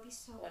god, that would be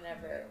so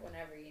whenever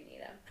you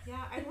need them.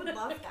 Yeah, I would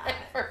love that. Okay,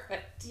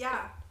 perfect.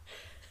 Yeah.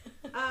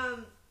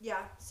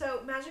 Yeah.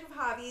 So, magic of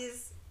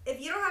hobbies. If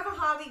you don't have a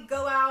hobby,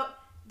 go out.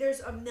 There's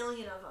a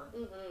million of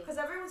them. Because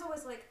everyone's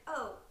always like,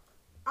 oh,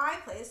 I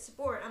play a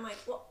sport. I'm like,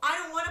 well, I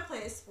don't want to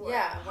play a sport.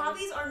 Yeah.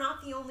 Hobbies are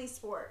not the only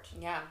sport.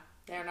 Yeah.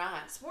 They're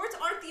not. Sports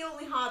aren't the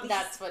only hobbies.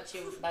 That's what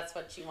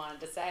you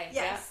wanted to say.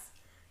 Yes.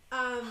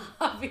 Yeah.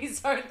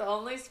 Hobbies aren't the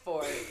only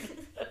sport.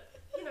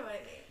 You know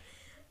what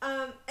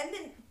I mean. And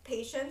then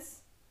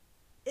patience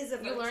is a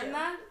virtue. You learned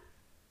that?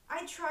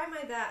 I try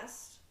my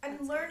best.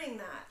 I'm learning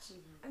that.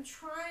 Mm-hmm. I'm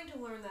trying to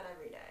learn that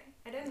every day.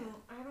 I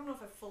don't know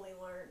if I fully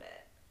learned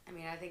it. I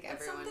mean, I think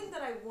it's something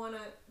that I want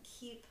to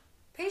keep.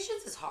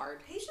 Patience is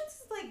hard. Patience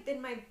has like been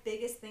my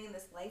biggest thing in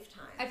this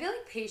lifetime. I feel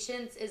like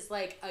patience is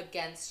like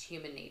against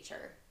human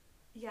nature.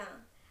 Yeah.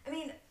 I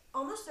mean,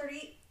 Almost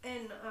 30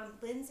 and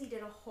Lindsay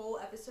did a whole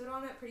episode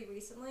on it pretty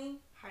recently.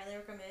 Highly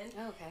recommend.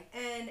 Oh, okay.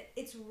 And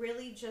it's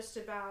really just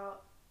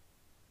about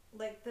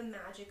like the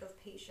magic of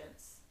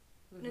patience.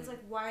 Mm-hmm. And it's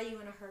like, why are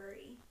you in a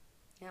hurry?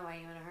 Yeah, why are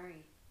you in a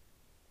hurry?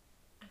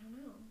 I don't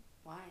know.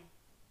 Why?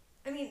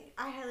 I mean,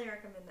 I highly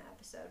recommend the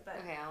episode, but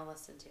okay, I'll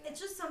listen to it. It's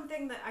just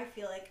something that I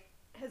feel like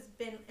has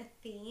been a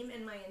theme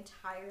in my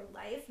entire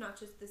life, not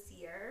just this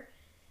year.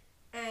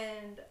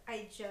 And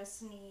I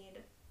just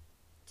need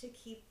to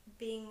keep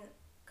being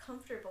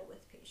comfortable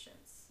with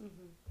patience.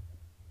 Mm-hmm.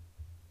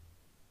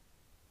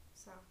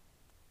 So,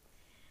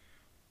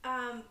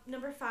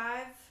 number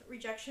 5,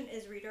 rejection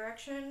is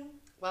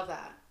redirection. Love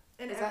that.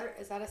 And is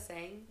that a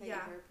saying that you've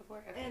heard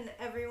before? Okay. And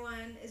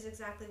everyone is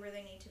exactly where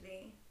they need to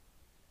be.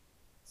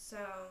 So,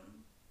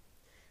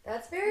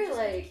 that's very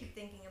I keep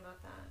thinking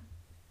about that.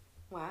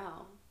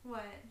 Wow.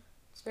 What?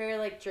 It's very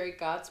like Drake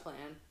God's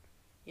plan,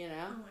 you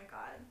know? Oh my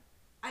god.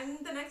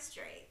 I'm the next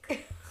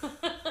Drake. But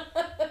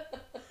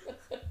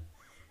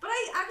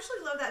I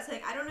actually love that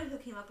saying. I don't know who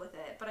came up with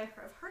it, but I've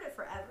heard it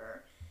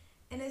forever.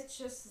 And it's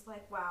just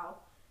like, wow.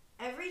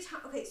 Every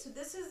time, okay, so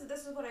this is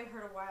what I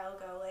heard a while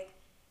ago. Like,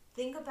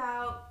 think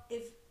about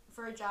if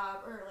for a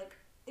job or like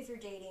if you're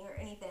dating or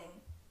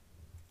anything,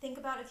 think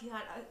about if you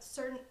had a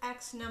certain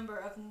X number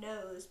of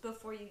no's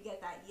before you get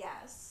that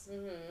yes.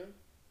 Mm-hmm.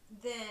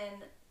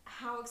 Then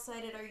how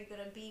excited are you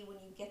going to be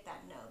when you get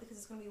that no? Because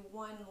it's going to be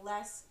one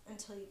less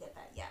until you get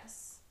that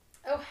yes.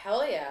 Oh,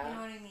 hell yeah. You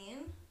know what I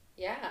mean?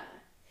 Yeah.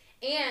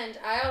 And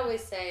I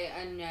always say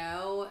a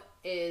no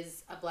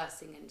is a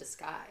blessing in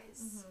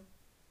disguise. Mm-hmm.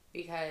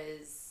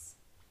 Because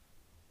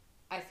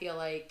I feel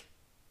like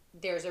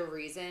there's a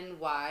reason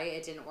why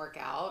it didn't work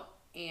out.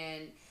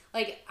 And,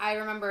 like, I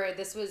remember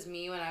this was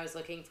me when I was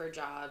looking for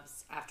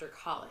jobs after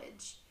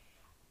college.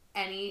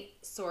 Any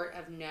sort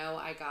of no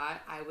I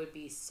got, I would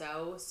be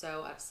so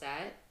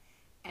upset.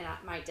 And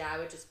my dad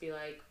would just be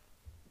like,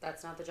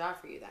 that's not the job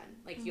for you then.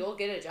 Like, mm-hmm. You'll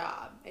get a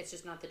job. It's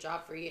just not the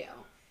job for you.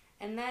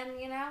 And then,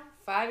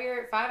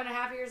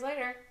 5.5 years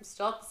later, I'm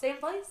still at the same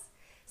place.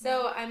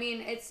 So, I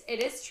mean,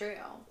 it is true.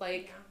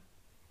 Like,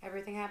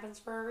 everything happens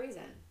for a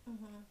reason.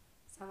 Mm-hmm.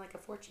 Sound like a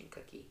fortune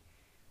cookie.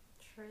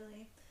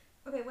 Truly.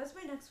 Okay, what's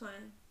my next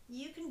one?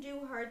 You can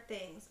do hard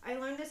things. I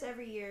learn this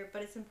every year,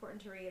 but it's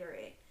important to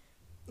reiterate.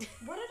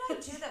 What did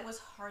I do that was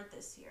hard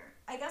this year?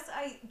 I guess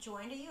I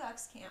joined a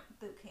UX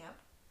boot camp.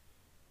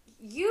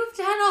 You've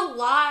done a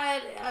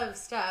lot of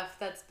stuff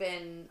that's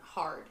been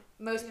hard.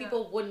 Most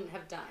people wouldn't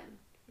have done.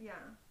 Yeah.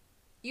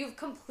 You've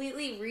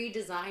completely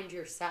redesigned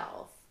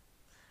yourself.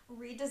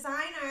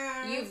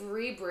 Redesigner. You've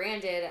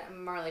rebranded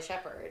Marlee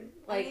Shepherd.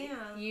 Like,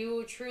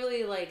 you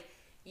truly, like,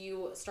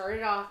 you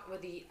started off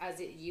as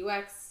a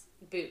UX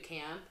boot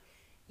camp.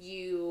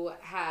 You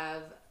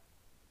have,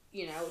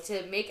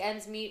 to make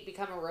ends meet,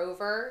 become a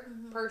rover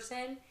mm-hmm.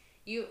 person.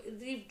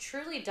 You've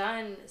truly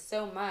done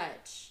so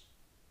much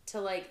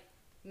to, like,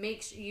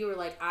 make sure you were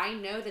like, I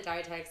know that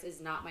dietetics is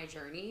not my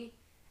journey.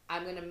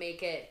 I'm going to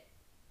make it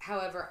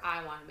however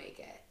I want to make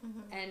it.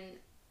 Mm-hmm. And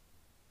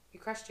you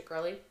crushed it,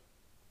 girlie.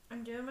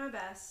 I'm doing my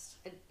best.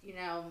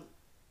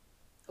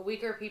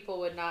 Weaker people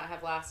would not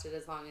have lasted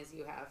as long as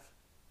you have.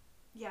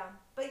 Yeah.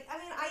 But, I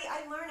mean,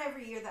 I learn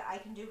every year that I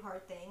can do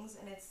hard things,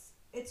 and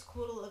it's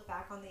cool to look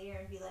back on the year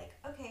and be like,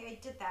 okay, I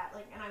did that.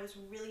 Like, and I was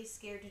really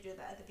scared to do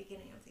that at the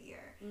beginning of the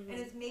year. Mm-hmm.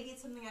 And maybe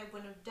it's something I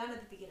wouldn't have done at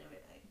the beginning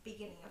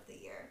beginning of the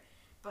year.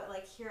 But,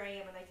 like, here I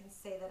am, and I can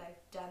say that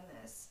I've done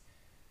this.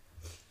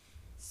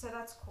 So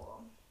that's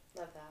cool.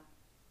 Love that.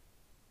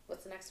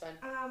 What's the next one?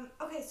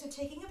 Okay, so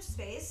taking up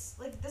space.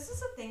 Like, this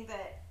is a thing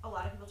that a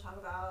lot of people talk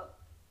about,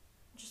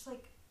 just,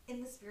 like,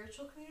 in the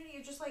spiritual community,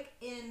 or just, like,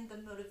 in the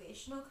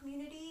motivational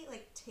community.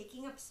 Like,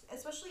 taking up,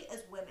 especially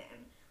as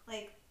women.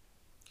 Like,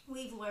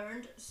 we've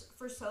learned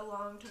for so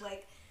long to,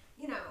 like,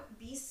 you know,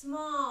 be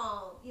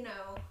small, you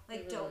know,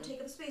 like, don't take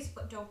up space,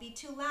 but don't be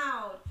too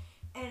loud.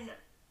 And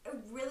it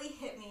really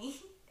hit me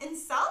in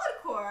Solid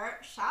Core,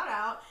 shout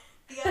out,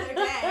 the other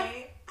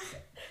day.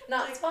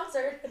 Not like,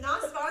 sponsored.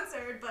 Not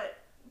sponsored, but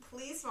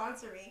please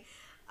sponsor me.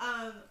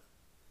 Our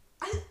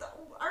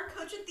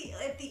coach at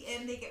the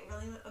end, they get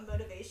really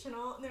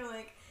motivational, and they're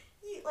like,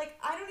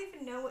 I don't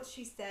even know what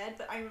she said,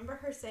 but I remember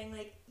her saying,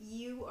 like,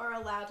 you are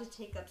allowed to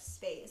take up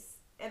space.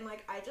 And,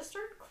 like, I just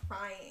started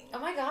crying. Oh,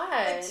 my God.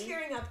 Like,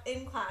 tearing up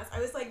in class. I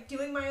was, like,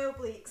 doing my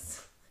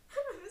obliques.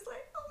 I was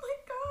like, oh, my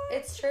God.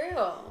 It's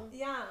true.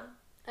 Yeah.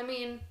 I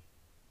mean,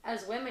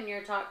 as women,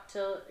 you're taught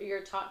to,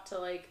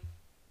 like,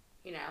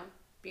 you know,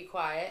 be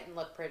quiet and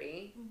look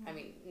pretty. Mm-hmm. I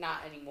mean,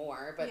 not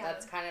anymore, but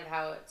that's kind of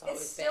how it's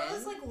always been. It still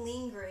is, like,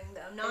 lingering,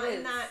 though. Not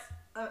in that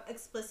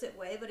explicit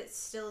way, but it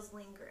still is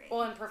lingering.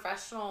 Well, in the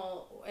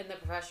professional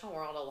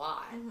world, a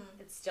lot.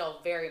 Mm-hmm. It's still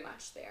very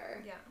much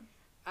there.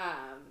 Yeah.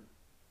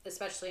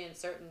 Especially in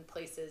certain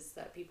places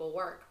that people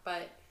work.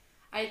 But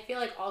I feel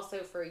like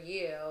also for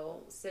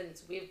you,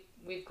 since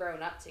we've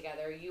grown up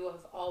together, you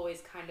have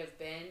always kind of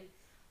been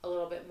a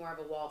little bit more of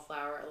a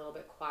wallflower, a little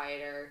bit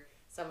quieter,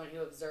 someone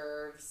who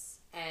observes.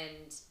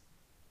 And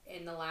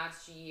in the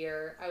last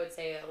year, I would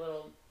say a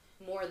little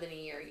more than a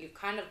year, you've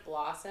kind of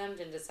blossomed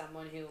into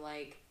someone who,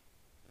 like,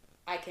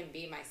 I can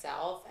be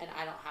myself and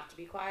I don't have to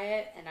be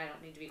quiet and I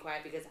don't need to be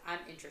quiet because I'm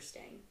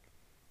interesting.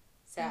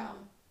 So,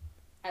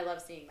 I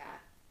love seeing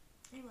that.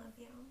 I love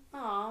you.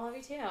 Aw, I love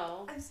you too.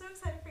 I'm so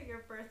excited for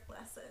your birth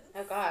lessons.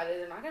 Oh God,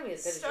 they're not gonna be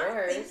as good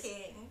Start as yours.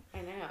 Thinking.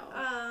 I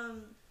know.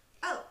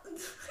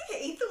 The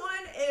eighth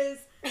one is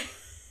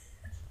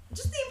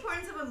just the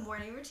importance of a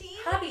morning routine.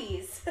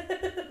 Hobbies.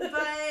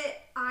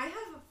 But I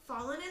have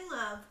fallen in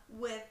love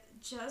with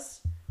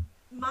just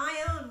my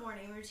own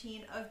morning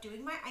routine of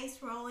doing my ice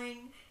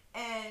rolling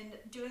and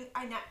doing.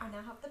 I now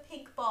have the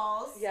pink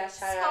balls. Yeah,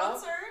 shout out.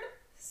 Sponsored.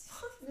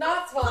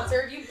 Not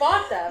sponsored. You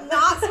bought them.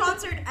 Not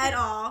sponsored at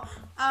all.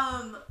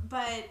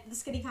 But the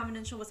Skinny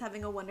Confidential was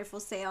having a wonderful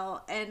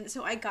sale, and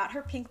so I got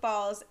her pink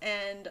balls,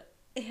 and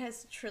it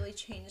has truly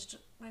changed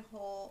my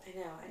whole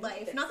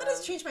life. Not that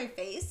it's changed my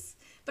face,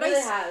 but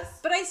it has.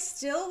 But I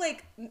still,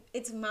 like,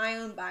 it's my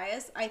own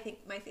bias. I think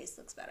my face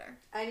looks better.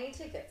 I need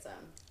to get some.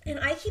 And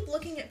I keep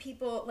looking at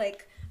people,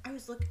 like,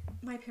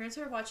 my parents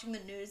were watching the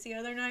news the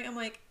other night. I'm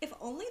like, if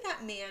only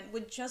that man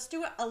would just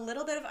do a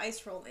little bit of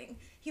ice rolling,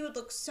 he would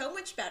look so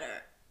much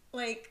better.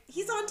 Like,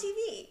 he's on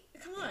TV.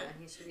 Come on. Yeah,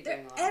 he should be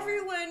doing a lot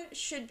everyone more.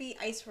 Should be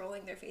ice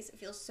rolling their face. It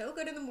feels so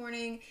good in the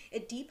morning.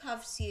 It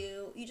depuffs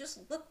you. You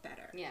just look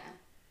better. Yeah.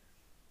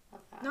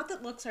 Love that. Not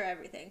that looks are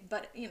everything,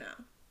 but, you know.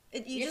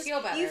 You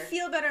feel better. You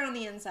feel better on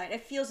the inside.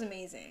 It feels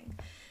amazing.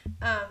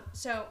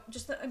 So,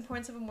 just the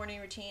importance of a morning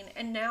routine.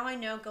 And now I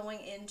know going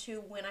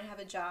into when I have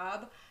a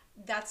job,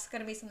 that's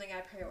going to be something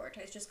I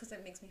prioritize just because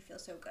it makes me feel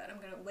so good. I'm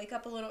going to wake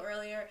up a little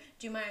earlier,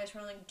 do my ice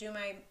rolling, do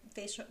my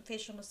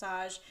facial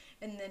massage,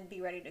 and then be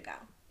ready to go,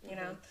 you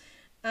know?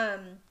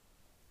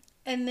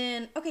 And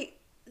then, okay,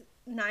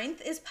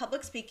 9th is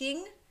public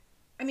speaking.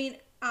 I mean,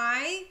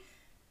 I've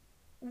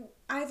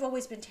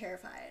always been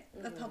terrified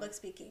of public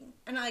speaking.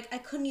 And, I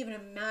couldn't even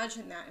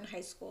imagine that in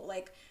high school.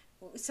 Like,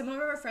 some of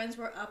our friends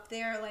were up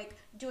there, like,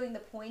 doing the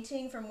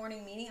pointing for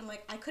morning meeting. I'm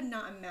like, I could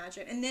not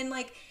imagine. And then,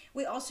 like,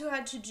 we also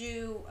had to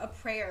do a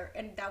prayer,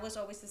 and that was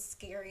always the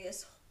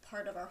scariest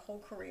part of our whole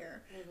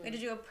career. We had to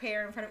do a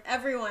prayer in front of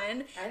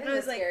everyone. I think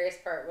the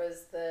scariest part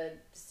was the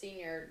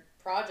senior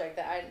project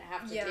that I didn't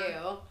have to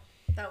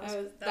do. That was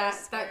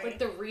scary. Like,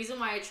 the reason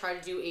why I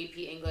tried to do AP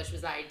English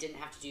was that I didn't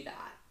have to do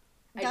that.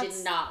 I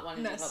did not want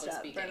to do public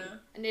speaking. Brenna.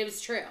 And it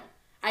was true.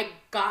 I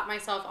got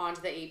myself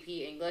onto the AP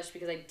English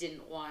because I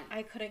didn't want...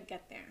 I couldn't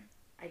get there.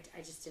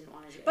 I just didn't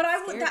want to do it. But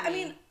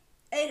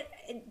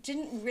it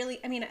didn't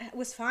really... I mean, it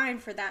was fine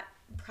for that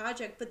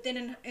project, but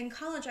then in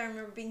college, I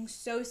remember being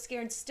so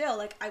scared still.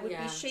 Like, I would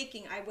be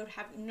shaking. I would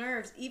have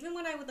nerves. Even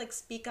when I would, like,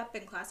 speak up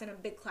in class, in a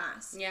big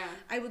class. Yeah.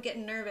 I would get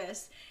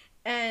nervous.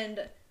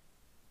 And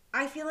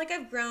I feel like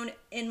I've grown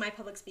in my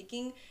public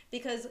speaking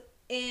because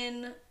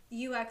in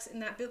UX, in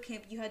that boot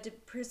camp, you had to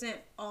present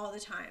all the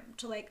time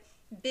to, like,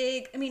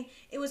 big... I mean,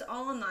 it was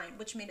all online,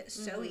 which made it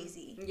so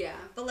easy. Yeah.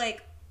 But,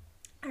 like,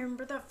 I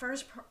remember that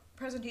first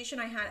presentation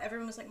I had,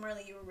 everyone was like,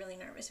 Marlee, you were really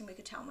nervous. And we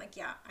could tell. I'm like,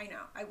 yeah, I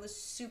know. I was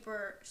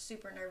super,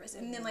 super nervous.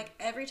 And then, like,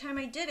 every time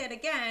I did it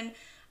again,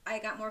 I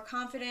got more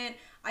confident.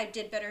 I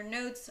did better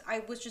notes. I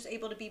was just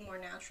able to be more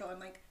natural and,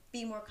 like,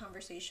 be more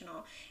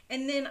conversational.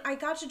 And then I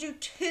got to do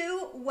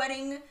 2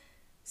 wedding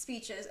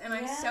speeches. And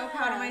I'm so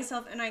proud of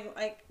myself. And I,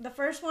 like, the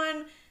first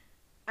one...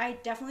 I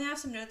definitely have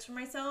some notes for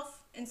myself,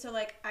 and so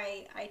like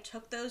I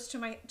took those to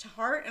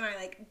heart, and I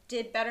like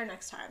did better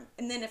next time.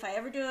 And then if I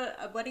ever do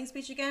a wedding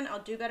speech again, I'll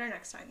do better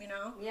next time. You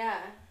know? Yeah,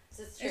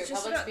 it's true. It's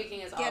just Public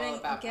speaking is all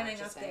about getting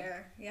practicing. up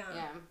there. Yeah.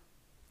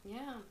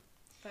 Yeah.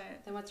 But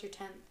then what's your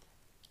 10th?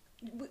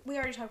 We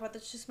already talked about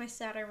this. Just my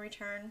Saturn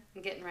return.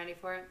 Getting ready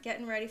for it.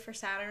 Getting ready for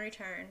Saturn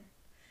return.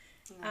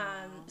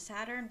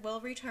 Saturn will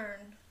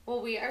return.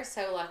 Well, we are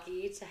so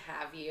lucky to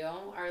have you,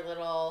 our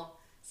little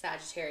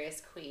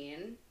Sagittarius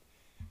queen.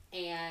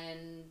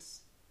 And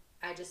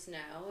I just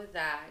know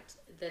that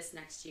this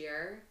next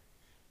year,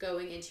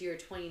 going into your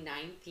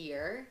 29th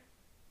year,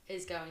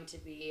 is going to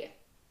be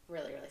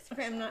really, really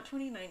special. Okay, I'm not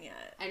 29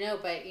 yet. I know,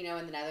 but in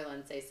the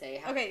Netherlands they say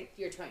you're entering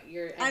your 29th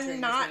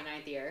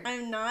year.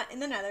 I'm not in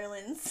the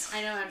Netherlands.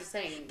 I know, I'm just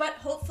saying. But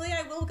hopefully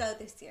I will go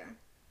this year.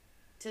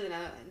 To the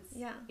Netherlands?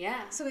 Yeah.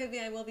 Yeah. So maybe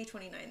I will be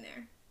 29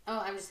 there. Oh,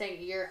 I'm just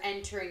saying you're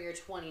entering your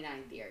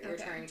 29th year. You're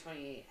okay. turning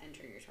 28,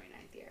 entering your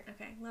 29th year.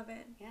 Okay, love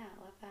it. Yeah,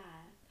 love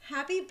that.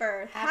 Happy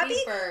birth. Happy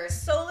birth.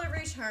 Solar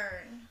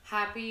return.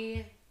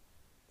 Happy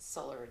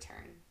solar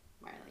return,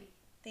 Marlee.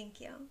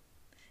 Thank you.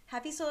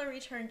 Happy solar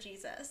return,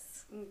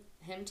 Jesus.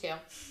 Him too.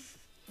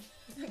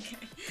 Okay.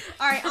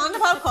 All right, on to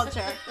pop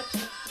culture.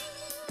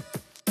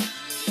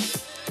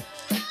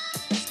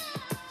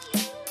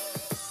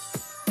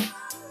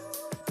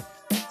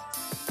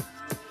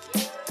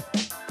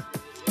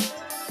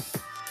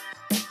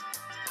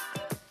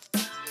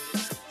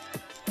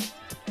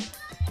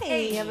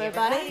 Hey,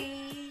 everybody.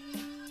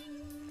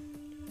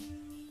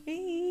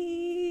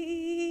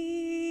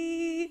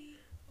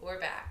 We're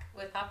back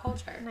with pop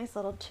culture. Nice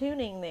little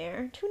tuning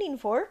there. Tuning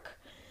fork.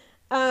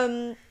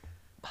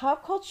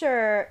 Pop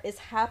culture is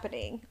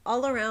happening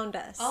all around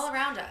us. All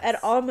around us.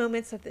 At all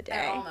moments of the day.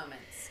 At all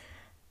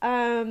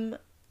moments.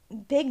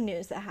 Big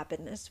news that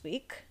happened this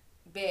week.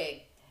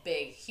 Big,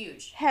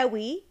 huge.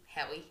 Howie.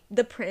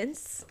 The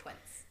Prince.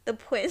 The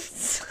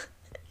Prince.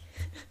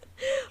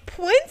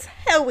 Prince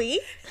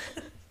Howie.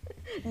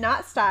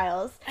 Not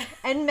Styles.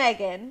 And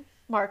Meghan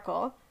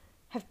Markle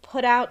have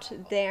put out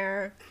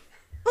their...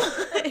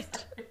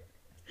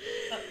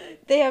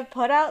 They have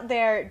put out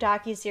their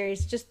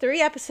docuseries, just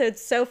 3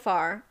 episodes so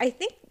far. I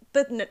think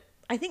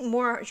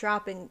more are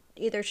dropping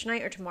either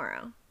tonight or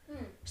tomorrow.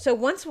 So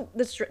once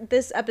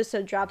this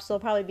episode drops, there'll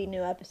probably be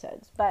new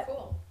episodes. But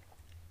cool.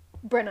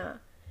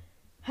 Brenna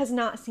has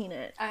not seen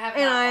it. I have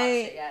not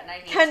watched it yet, and I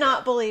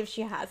cannot believe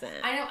she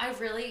hasn't. I know.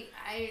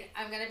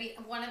 I'm gonna be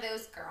one of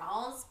those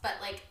girls, but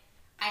like,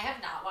 I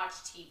have not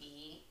watched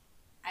TV.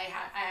 I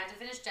had to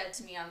finish Dead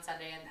to Me on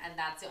Sunday, and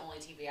that's the only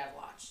TV I've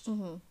watched.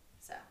 Mm-hmm.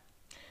 So.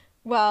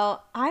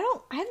 Well, I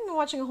haven't been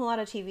watching a whole lot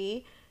of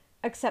TV,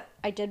 except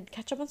I did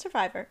catch up on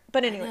Survivor.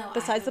 But anyway,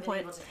 besides the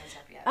point. I haven't been able to catch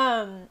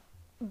up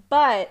yet.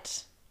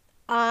 But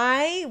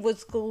I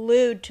was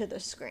glued to the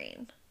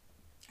screen.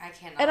 I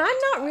cannot. And I'm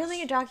not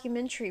really a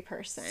documentary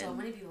person. So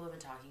many people have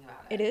been talking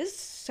about it. It is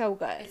so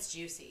good. It's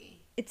juicy.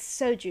 It's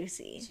so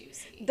juicy.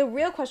 The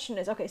real question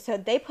is, okay, so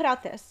they put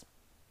out this.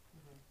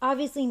 Mm-hmm.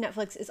 Obviously,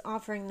 Netflix is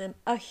offering them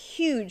a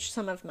huge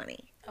sum of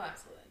money. Oh,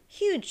 absolutely.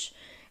 Huge.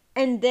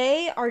 And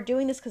they are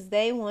doing this because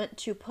they want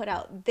to put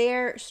out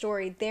their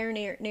story, their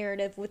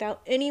narrative,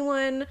 without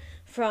anyone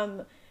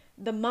from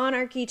the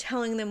monarchy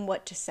telling them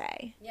what to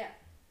say. Yeah.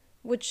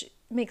 Which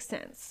makes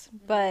sense.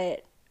 Mm-hmm.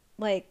 But,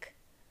 like,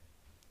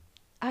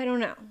 I don't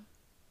know.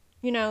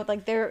 You know,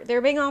 like,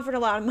 they're being offered a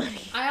lot of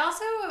money. I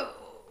also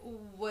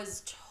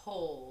was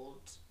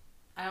told,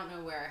 I don't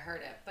know where I heard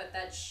it, but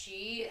that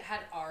she had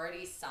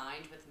already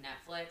signed with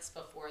Netflix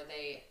before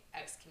they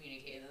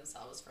excommunicated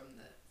themselves from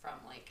the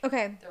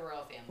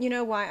royal family. You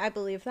know why I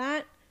believe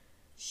that?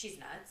 She's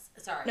nuts.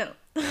 Sorry. No.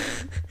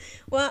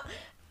 Well,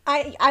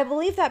 I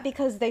believe that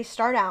because they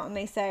start out and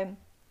they say,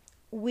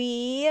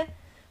 we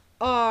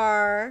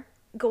are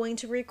going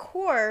to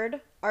record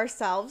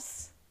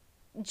ourselves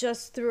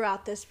just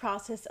throughout this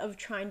process of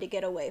trying to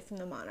get away from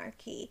the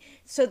monarchy.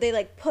 So they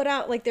like put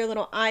out like their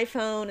little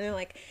iPhone and they're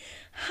like,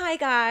 hi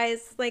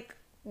guys, like,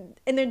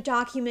 and they're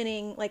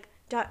documenting like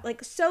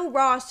so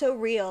raw, so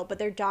real, but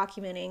they're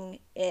documenting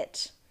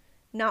it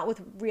not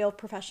with real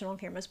professional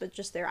cameras, but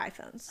just their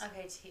iPhones.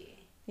 Okay,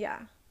 T. Yeah.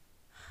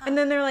 Huh. And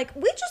then they're like,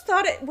 we just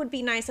thought it would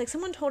be nice. Like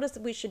someone told us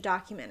that we should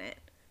document it.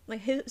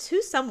 Like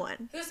who's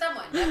someone? Who's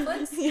someone?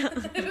 Netflix? Yeah.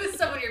 Who's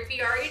someone? Your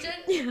PR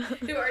agent? Yeah.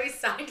 Who already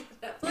signed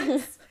with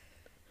Netflix?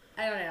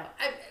 I don't know.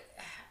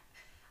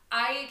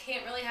 I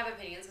can't really have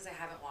opinions because I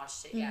haven't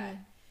watched it yet.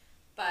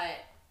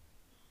 But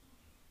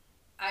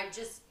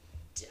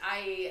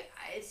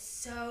it's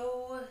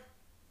so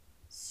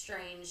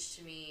strange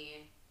to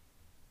me.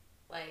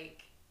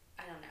 Like,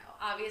 I don't know.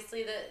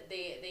 Obviously,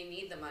 they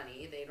need the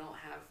money. They don't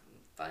have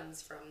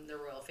funds from the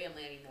royal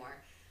family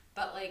anymore.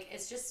 But, like,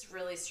 it's just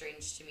really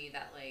strange to me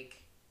that,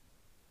 like,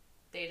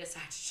 they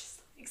decide to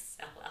just, like,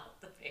 sell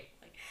out the family.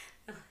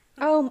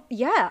 Oh,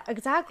 yeah,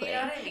 exactly. You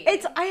know what I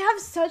mean? I have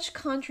such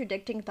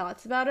contradicting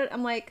thoughts about it.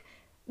 I'm like,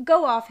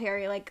 go off,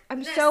 Harry. Like,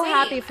 I'm so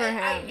happy for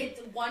him.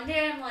 One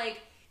day I'm like,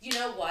 you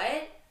know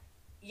what?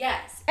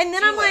 Yes. And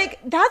then I'm like,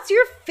 that's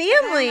your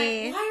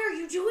family. Like, why are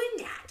you doing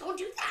that? Don't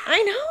do that.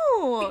 I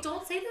know. Like,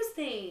 don't say those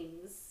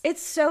things.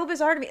 It's so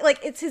bizarre to me. Like,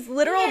 it's his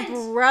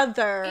literal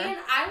brother. And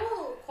I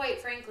will, quite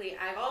frankly,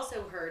 I've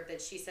also heard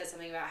that she said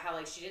something about how,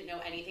 like, she didn't know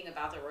anything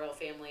about the royal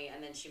family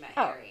and then she met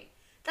Harry.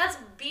 That's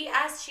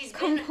BS.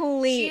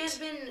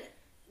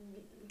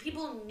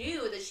 People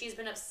knew that she's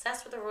been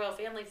obsessed with the royal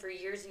family for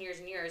years and years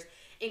and years,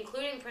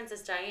 including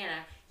Princess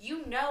Diana.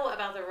 You know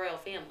about the royal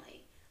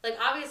family. Like,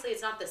 obviously,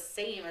 it's not the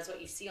same as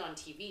what you see on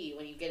TV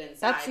when you get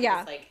inside.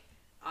 It's, like,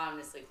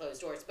 honestly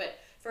closed doors. But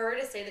for her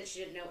to say that she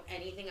didn't know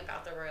anything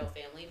about the royal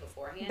family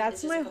beforehand,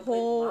 that's my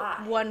whole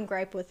one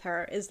gripe with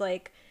her is,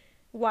 like,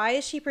 why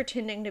is she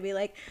pretending to be,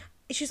 like,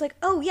 she's like,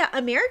 oh, yeah,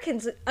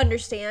 Americans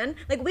understand.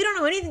 Like, we don't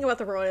know anything about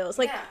the royals.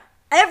 Like,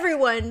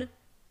 everyone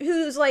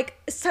who's, like,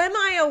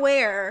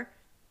 semi-aware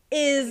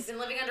is been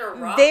living under a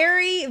rock.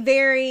 Very,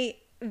 very,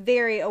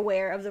 very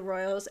aware of the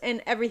royals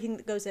and everything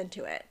that goes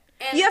into it.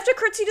 And you have to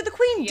curtsy to the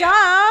queen,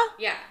 duh.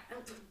 Yeah,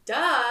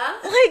 duh.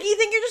 Like, you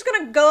think you're just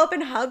gonna go up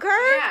and hug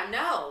her? Yeah,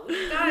 no.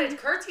 You gotta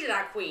curtsy to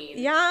that queen.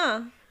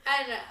 Yeah.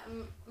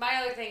 And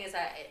my other thing is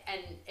that,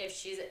 and if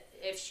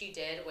she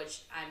did,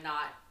 which I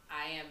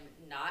am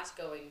not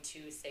going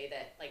to say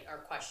that, like, or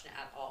question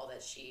at all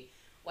that she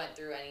went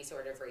through any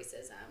sort of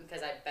racism,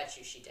 because I bet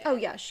you she did. Oh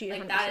yeah, she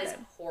like, that is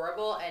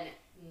horrible and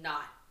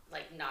not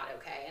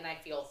okay, and I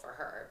feel for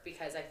her,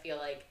 because I feel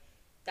like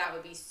that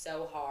would be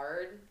so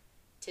hard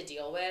to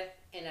deal with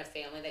in a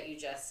family that you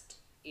just,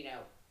 you know,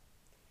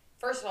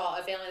 first of all,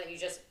 a family that you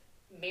just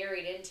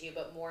married into,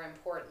 but more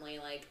importantly,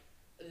 like,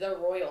 the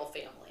royal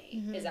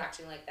family is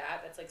acting like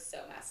that. That's, like, so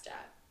messed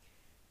up.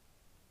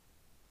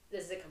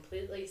 This is a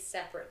completely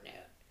separate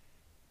note.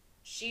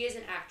 She is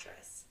an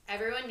actress.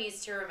 Everyone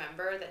needs to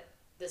remember that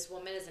this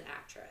woman is an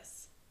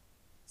actress.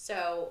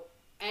 So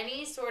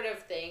any sort of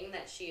thing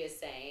that she is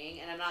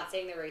saying, and I'm not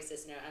saying the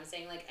racist note, I'm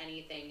saying, like,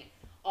 anything,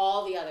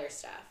 all the other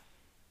stuff,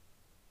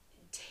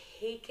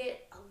 take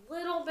it a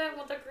little bit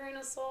with a grain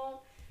of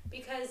salt,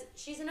 because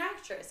she's an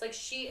actress. Like,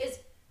 she is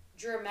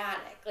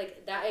dramatic.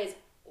 Like, that is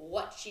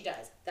what she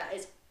does. That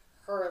is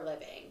her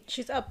living.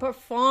 She's a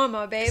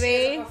performer, baby. She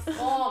is a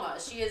performer.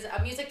 She is a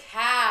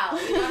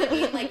musicale. You know what I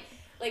mean?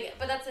 Like,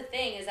 but that's the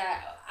thing, is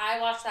that I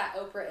watched that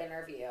Oprah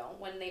interview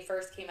when they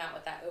first came out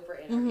with that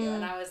Oprah interview,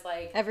 and I was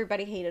like,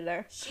 everybody hated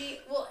her.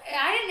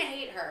 I didn't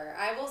hate her.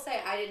 I will say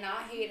I did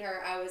not hate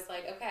her. I was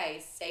like,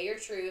 okay, say your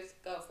truth,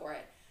 go for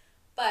it.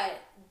 But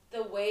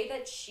the way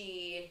that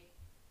she,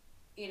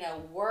 you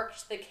know,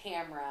 worked the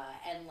camera,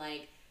 and,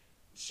 like,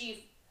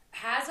 she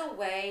has a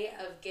way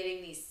of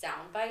getting these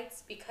sound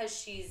bites because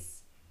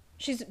she's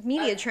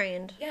media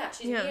trained. Yeah,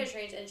 she's media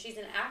trained, and she's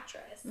an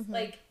actress.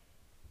 Like,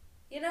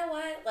 you know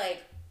what?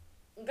 Like,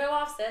 go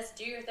off, sis,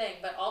 do your thing,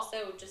 but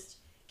also just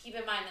keep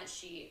in mind that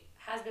she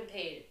has been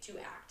paid to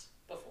act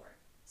before.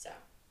 So,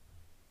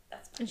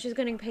 that's my And she's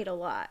getting paid a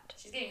lot.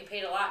 She's getting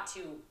paid a lot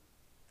to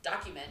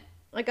document.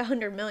 Like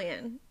 $100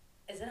 million.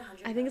 Is it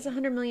 100? I think it's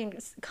 $100 million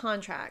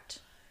contract.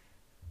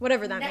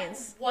 Whatever that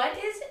means. What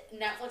is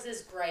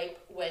Netflix's gripe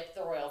with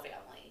the royal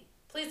family?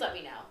 Please let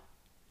me know.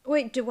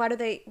 Wait, why do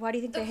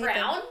you think they hate them? The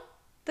Crown?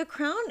 The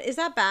Crown? Is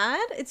that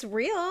bad? It's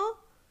real.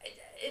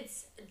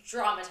 It's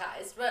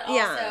dramatized, but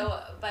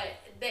also, but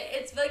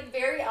it's, like,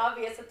 very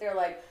obvious that they're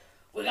like,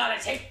 we gotta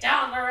take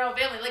down the royal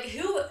family. Like,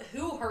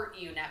 who hurt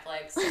you,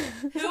 Netflix?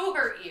 Who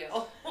hurt you?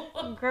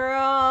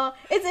 Girl,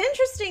 it's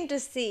interesting to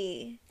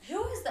see.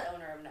 Who is the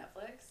owner of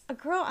Netflix?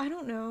 Girl, I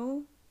don't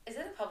know. Is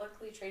it a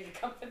publicly traded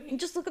company?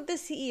 Just look up the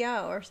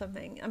CEO or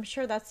something. I'm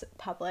sure that's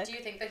public. Do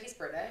you think that he's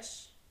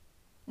British?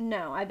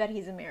 No, I bet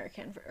he's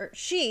American. Or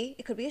she.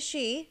 It could be a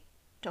she.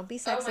 Don't be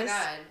sexist. Oh my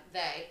god,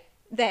 they.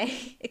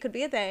 They. It could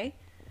be a they.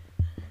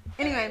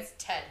 Anyway. It's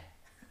Ted.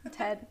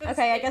 Ted.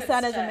 Okay, I guess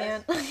that is a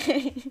man.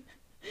 Okay.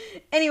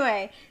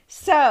 Anyway,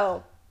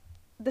 so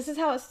this is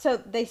how so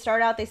they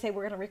start out. They say,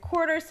 we're going to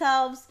record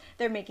ourselves.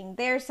 They're making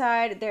their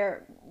side.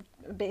 They're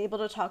able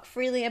to talk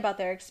freely about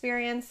their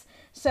experience.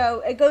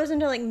 So it goes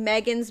into, like,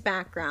 Meghan's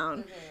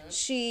background.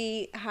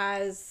 She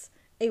has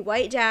a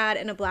white dad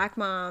and a black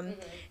mom,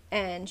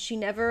 and she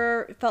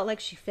never felt like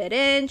she fit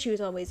in. She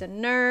was always a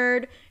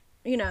nerd,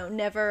 you know,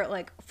 never,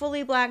 like,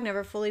 fully black,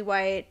 never fully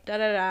white,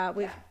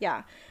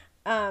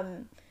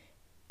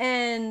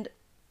 and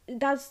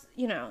that's,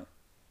 you know,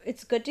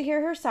 it's good to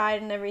hear her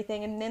side and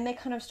everything. And then they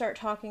kind of start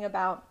talking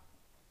about,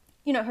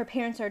 you know, her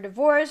parents are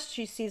divorced.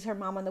 She sees her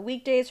mom on the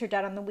weekdays, her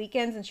dad on the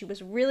weekends, and she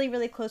was really,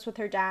 really close with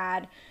her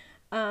dad.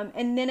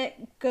 And then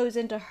it goes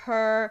into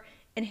her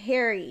and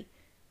Harry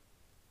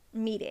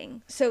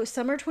meeting. So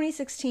summer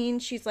 2016,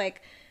 she's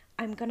like,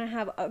 I'm going to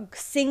have a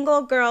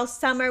single girl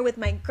summer with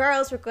my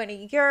girls. We're going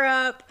to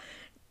Europe.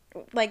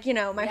 Like, you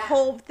know, my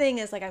whole thing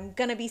is, like, I'm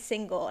going to be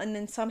single. And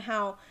then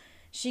somehow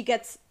she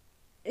gets,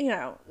 you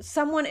know,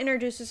 someone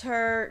introduces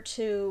her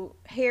to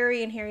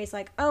Harry, and Harry's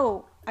like,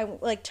 oh,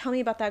 tell me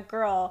about that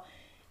girl.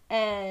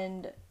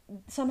 And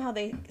somehow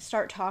they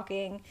start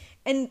talking.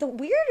 And the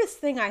weirdest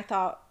thing I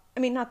thought, I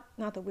mean,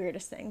 not the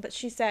weirdest thing, but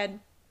she said,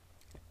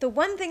 the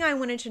one thing I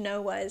wanted to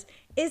know was,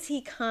 is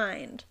he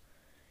kind?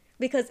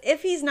 Because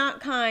if he's not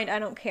kind, I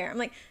don't care. I'm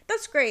like,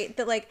 that's great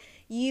that, like,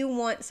 you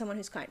want someone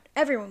who's kind.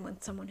 Everyone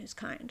wants someone who's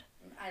kind.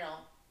 I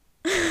don't.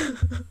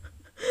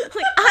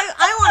 Like,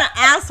 I want an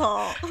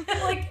asshole.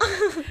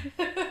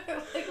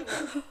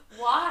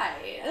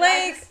 Why?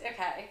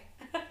 Okay.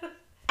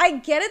 I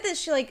get it that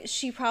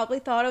she probably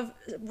thought of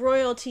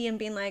royalty and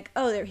being like,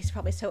 oh, he's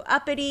probably so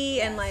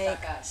uppity and like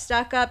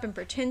stuck up and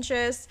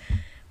pretentious,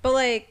 but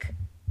like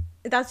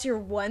that's your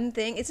one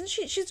thing. Isn't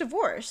she's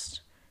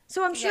divorced?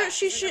 So I'm sure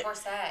she should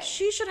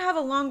have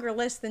a longer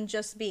list than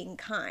just being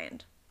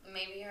kind.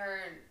 Maybe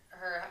her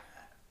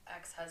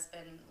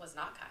ex-husband was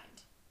not kind.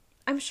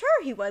 I'm sure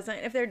he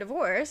wasn't if they're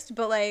divorced,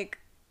 but like,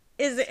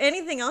 is there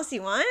anything else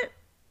you want?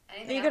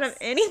 Anything you could have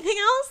anything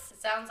else?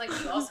 It sounds like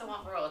you also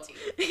want royalty.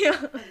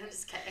 Yeah. I'm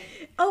just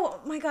kidding. Oh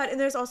my god! And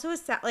there's also a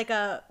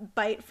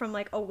bite from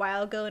like a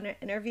while ago in an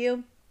interview,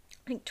 I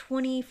think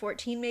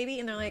 2014 maybe,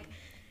 and they're like,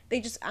 they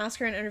just ask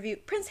her in an interview,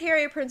 Prince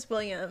Harry or Prince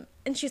William,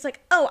 and she's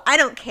like, oh, I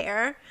don't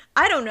care.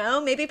 I don't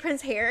know. Maybe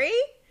Prince Harry.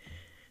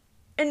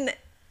 And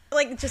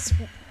like just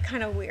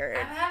kind of weird.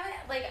 I'm having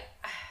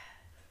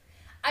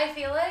I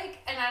feel like,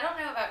 and I don't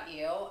know about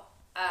you,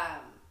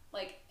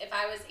 like if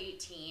I was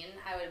 18,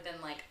 I would have been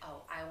like,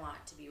 oh, I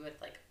want to be with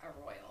like a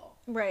royal.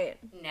 Right.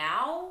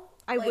 Now,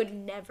 I would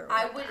never.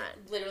 I would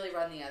literally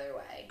run the other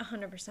way.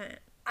 100%.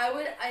 I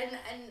would, and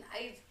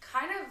I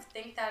kind of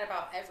think that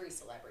about every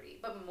celebrity,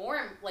 but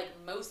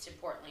most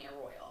importantly, a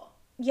royal.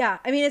 Yeah,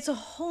 I mean, it's a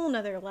whole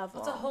nother level.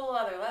 It's a whole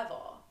other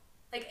level.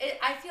 Like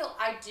I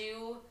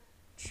do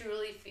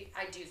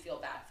feel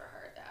bad for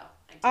her though.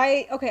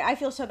 I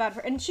feel so bad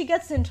for her. And she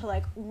gets into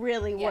like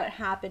really what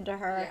happened to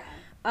her.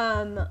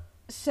 Yeah.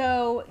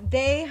 So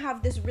they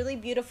have this really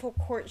beautiful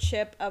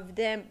courtship of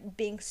them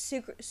being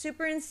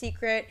super in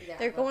secret. Yeah,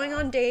 they're going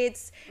on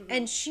dates,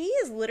 and she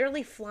is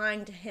literally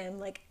flying to him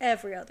like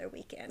every other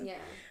weekend.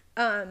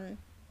 Yeah.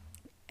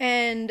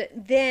 And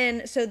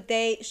then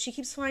she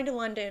keeps flying to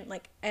London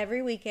like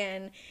every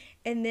weekend.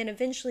 And then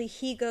eventually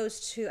he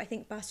goes to, I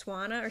think,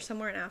 Botswana or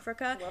somewhere in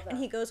Africa. And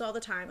he goes all the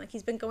time. Like,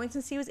 he's been going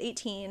since he was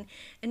 18.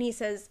 And he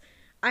says,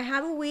 I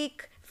have a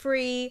week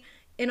free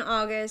in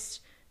August.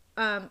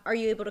 Are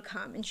you able to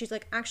come? And she's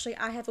like, actually,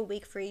 I have a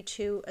week free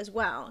too as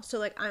well. So,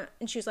 like,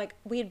 and she's like,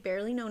 we had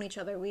barely known each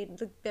other. We'd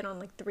been on,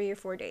 like, 3 or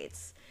 4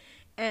 dates.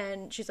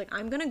 And she's like,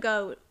 I'm going to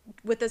go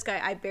with this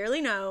guy I barely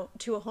know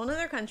to a whole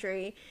nother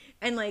country.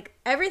 And, like,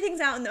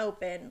 everything's out in the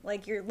open.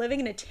 Like, you're living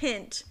in a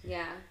tent.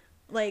 Yeah.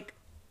 Like...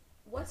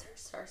 What's her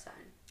star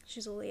sign?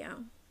 She's a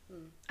Leo.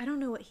 I don't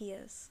know what he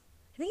is.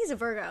 I think he's a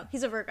Virgo.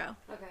 He's a Virgo.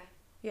 Okay.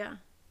 Yeah.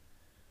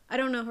 I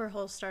don't know her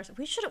whole star sign.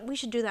 We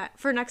should do that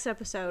for next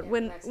episode.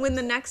 Yeah, when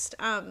the next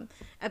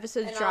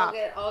episodes and drop.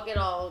 I'll get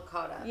all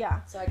caught up.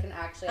 Yeah. So I can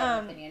actually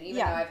have an opinion,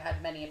 even though I've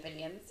had many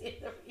opinions in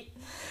the week.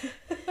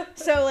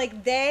 So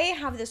like they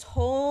have this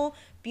whole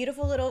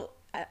beautiful little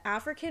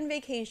African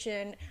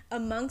vacation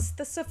amongst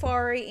the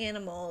safari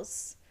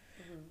animals,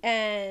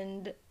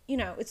 and you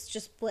know, it's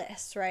just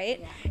bliss, right?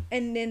 Yeah.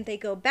 And then they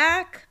go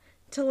back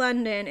to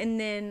London, and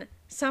then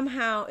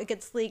somehow it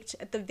gets leaked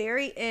at the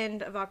very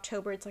end of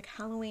October. It's like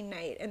Halloween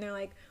night, and they're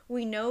like,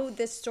 we know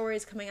this story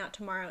is coming out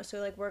tomorrow, so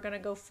like we're gonna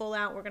go full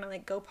out, we're gonna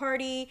like go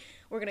party,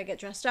 we're gonna get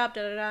dressed up,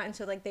 and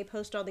so like they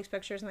post all these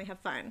pictures and they have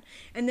fun,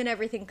 and then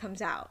everything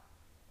comes out.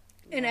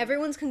 And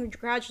everyone's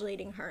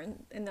congratulating her,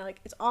 and they're like,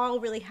 it's all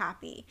really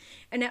happy,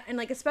 and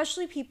like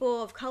especially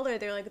people of color,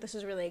 they're like, this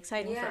is really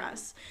exciting for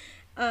us,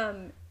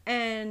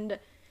 and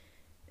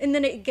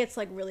then it gets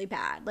like really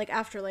bad, like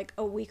after like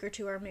a week or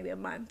two or maybe a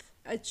month.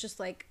 It's just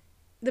like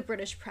the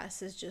British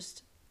press is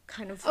just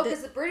kind of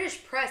because the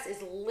British press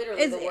is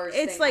literally the worst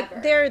thing it's like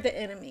ever. They're the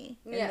enemy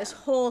in this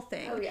whole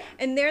thing. Oh, yeah.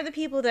 And they're the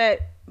people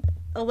that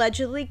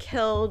allegedly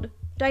killed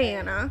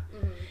Diana.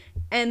 Mm-hmm.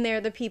 And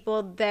they're the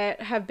people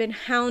that have been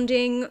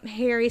hounding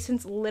Harry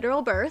since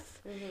literal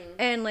birth. Mm-hmm.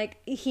 And, like,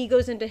 he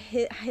goes into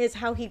his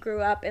how he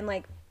grew up and,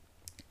 like,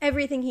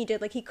 everything he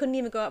did. Like, he couldn't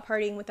even go out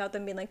partying without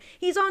them being like,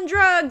 he's on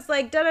drugs,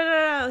 like,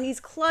 da-da-da-da. He's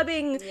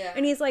clubbing. Yeah.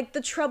 And he's, like, the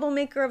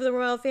troublemaker of the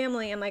royal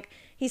family. And, like,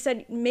 he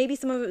said maybe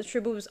some of it was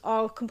true, but it was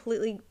all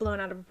completely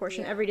blown out of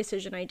proportion, every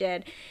decision I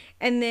did.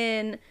 And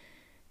then,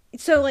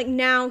 so, like,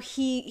 now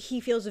he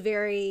feels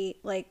very,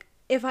 like,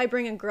 if I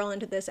bring a girl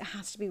into this, it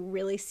has to be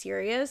really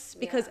serious,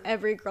 because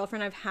every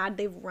girlfriend I've had,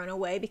 they've run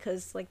away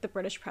because, like, the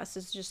British press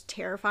is just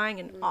terrifying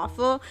and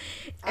awful.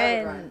 I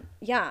would run.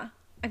 Yeah.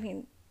 I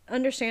mean,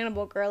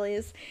 understandable,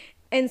 girlies.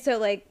 And so,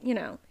 like, you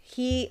know,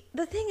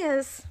 the thing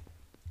is,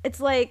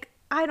 it's like,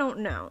 I don't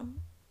know.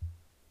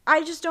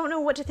 I just don't know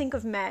what to think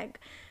of Meg,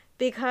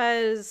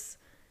 because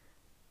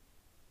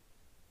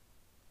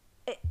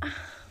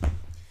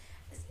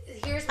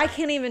I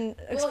can't even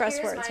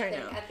express words right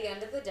now. At the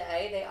end of the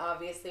day, they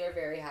obviously are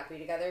very happy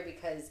together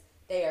because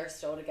they are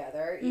still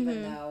together,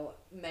 even though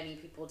many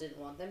people didn't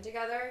want them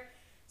together.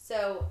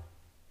 So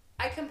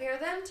I compare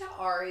them to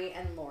Ari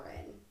and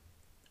Lauren.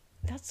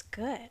 That's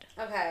good.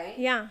 Okay.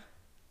 Yeah.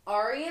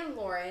 Ari and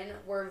Lauren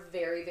were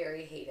very,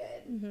 very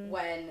hated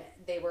when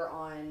they were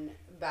on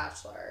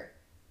Bachelor.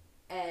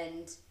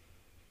 And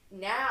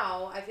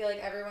now I feel like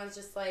everyone's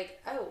just like,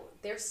 oh,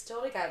 they're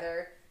still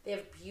together. They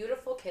have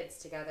beautiful kids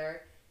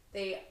together.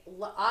 They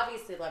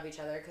obviously love each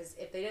other, because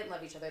if they didn't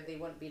love each other, they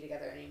wouldn't be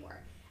together anymore.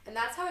 And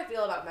that's how I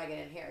feel about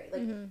Meghan and Harry.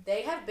 Like,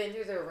 they have been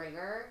through the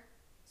ringer,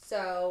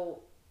 so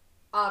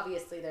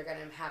obviously they're going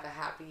to have a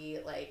happy,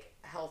 like,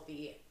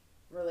 healthy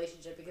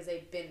relationship because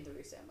they've been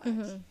through so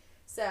much.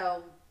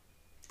 So,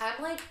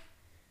 I'm like,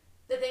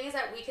 the thing is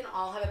that we can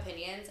all have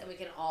opinions and we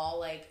can all,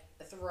 like,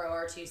 throw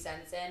our 2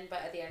 cents in,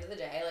 but at the end of the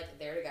day, like,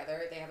 they're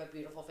together, they have a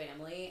beautiful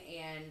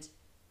family, and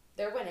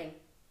they're winning.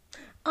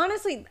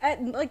 Honestly,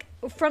 like,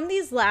 from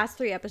these last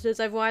 3 episodes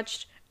I've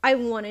watched, I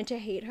wanted to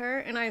hate her,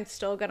 and I'm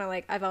still gonna,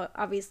 like, I've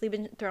obviously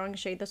been throwing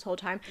shade this whole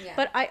time,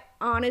 but I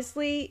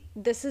honestly,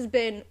 this has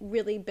been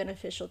really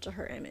beneficial to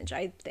her image,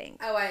 I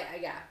think. Oh,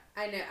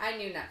 I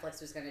knew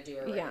Netflix was gonna do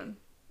her right.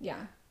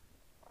 Yeah.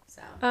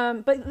 So.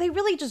 But they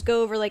really just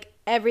go over, like,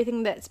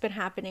 everything that's been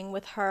happening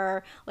with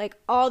her, like,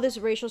 all this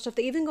racial stuff.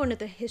 They even go into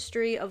the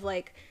history of,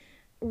 like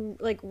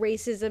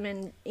racism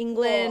in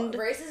England.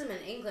 Well, racism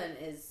in England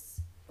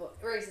is...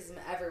 racism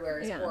everywhere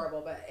is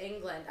horrible, but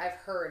England, I've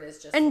heard,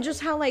 is just... And like,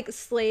 just how, like,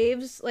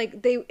 slaves,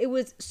 like, it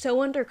was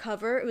so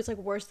undercover. It was, like,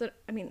 worse than...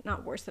 I mean,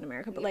 not worse than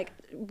America, but, like,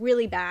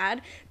 really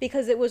bad.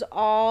 Because it was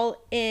all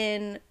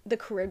in the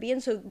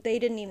Caribbean, so they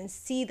didn't even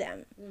see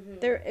them.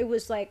 It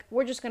was, like,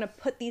 we're just going to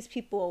put these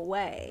people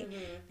away.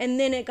 And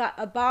then it got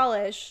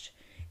abolished,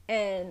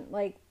 and,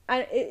 like,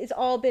 it's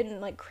all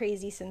been, like,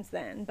 crazy since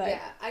then. But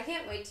yeah, I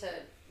can't wait to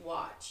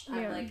watch.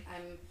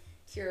 I'm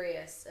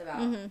curious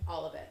about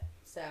all of it.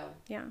 So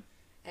yeah,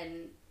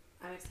 and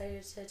I'm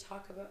excited to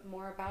talk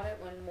more about it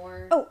when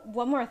more. Oh,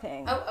 one more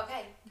thing. Oh,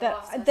 okay.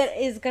 That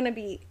is gonna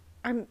be.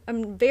 I'm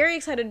very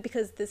excited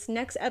because this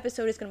next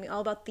episode is gonna be all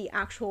about the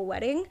actual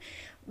wedding.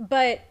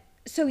 But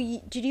so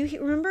did you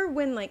remember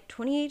when, like,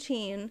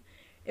 2018,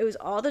 it was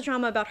all the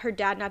drama about her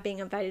dad not being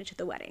invited to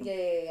the wedding?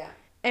 Yeah.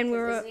 And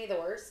isn't he the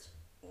worst?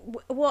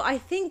 Well, I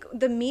think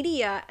the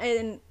media,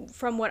 and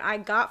from what I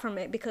got from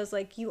it, because,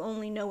 like, you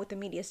only know what the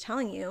media is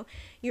telling you,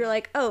 you're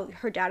like, oh,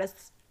 her dad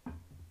is.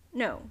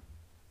 No,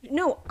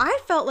 I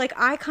felt like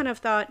I kind of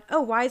thought,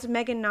 oh, why is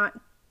Meghan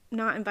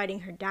not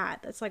inviting her dad?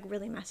 That's, like,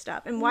 really messed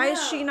up. And why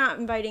is she not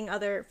inviting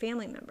other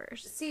family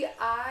members? See,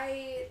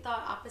 I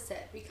thought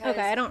opposite, because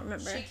okay, I don't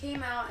remember. She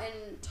came out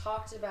and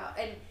talked about,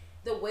 and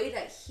the way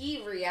that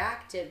he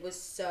reacted was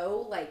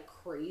so, like,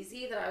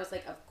 crazy that I was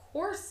like, of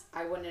course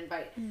I wouldn't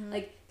invite.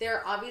 Like,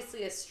 they're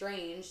obviously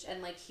estranged,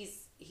 and, like,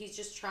 he's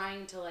just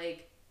trying to,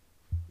 like,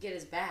 get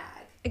his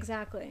bag.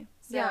 Exactly.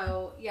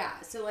 So,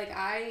 so, like,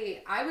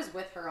 I was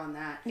with her on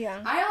that.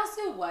 Yeah. I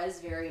also was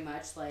very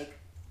much, like,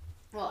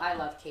 well, I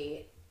love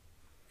Kate,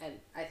 and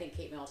I think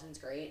Kate Middleton's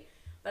great,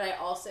 but I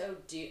also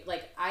do,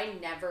 like, I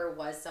never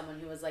was someone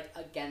who was, like,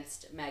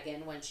 against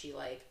Meghan when she,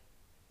 like,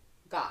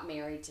 got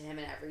married to him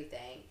and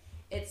everything.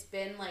 It's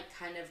been, like,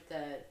 kind of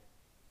the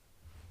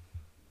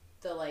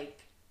like...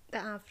 The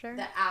after?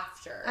 The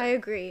after. I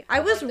agree.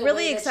 I was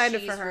really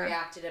excited for her.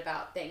 Reacted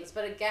about things,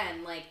 but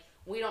again, like,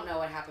 we don't know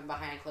what happened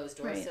behind closed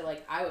doors, right. So,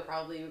 like, I would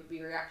probably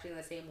be reacting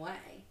the same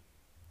way.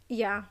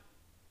 Yeah.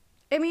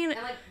 I mean...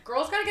 And, like,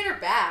 girls gotta get her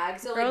bag,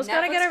 so, girls like,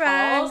 gotta Netflix get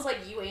her calls, bag.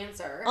 like, you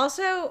answer.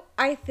 Also,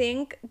 I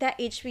think that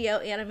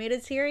HBO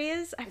animated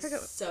series, I forget...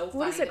 So funny.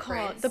 What is it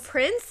called? Prince. The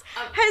Prince?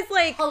 Has,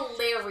 like...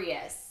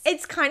 Hilarious.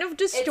 It's kind of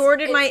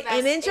distorted my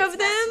image of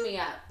them. It's messed me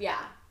up, yeah.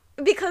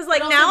 Because,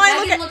 like, now I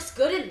look at... Meghan looks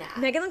good in that.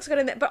 Meghan looks good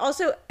in that. But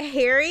also,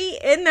 Harry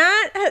in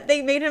that,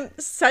 they made him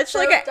such,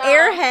 like, an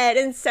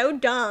airhead and so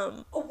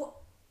dumb. Oh,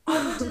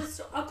 I went to the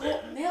store. I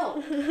got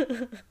milk.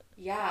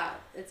 Yeah,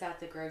 it's at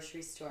the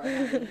grocery store.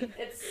 And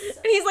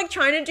he's, like,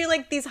 trying to do,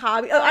 like, these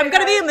hobbies. Oh, I'm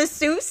gonna be a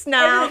masseuse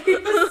now.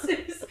 Oh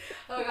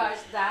my gosh,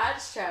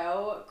 that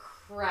show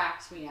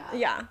cracked me up.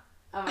 Yeah.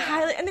 Oh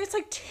and there's,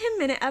 like,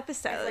 10-minute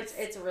episodes.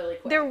 It's really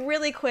quick. They're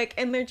really quick,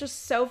 and they're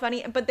just so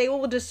funny, but they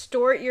will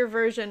distort your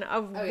version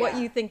of what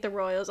you think the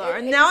royals are.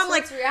 And now I'm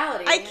like,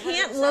 reality, I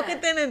can't look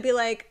at them and be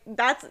like,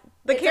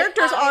 the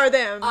characters like, are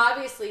them.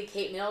 Obviously,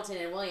 Kate Middleton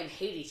and William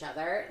hate each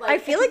other. Like, I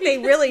feel like they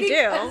really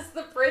do. Because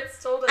the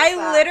prince told us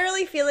I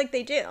literally feel like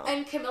they do.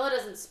 And Camilla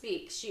doesn't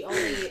speak. She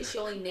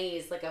only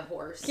neighs like a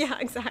horse. Yeah,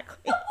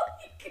 exactly.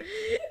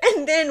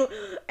 and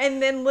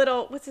then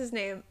little, what's his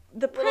name?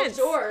 The prince.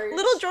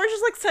 Little George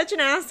is, like, such an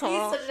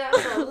asshole. He's such an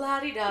asshole.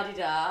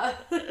 La-di-da-di-da.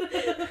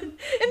 And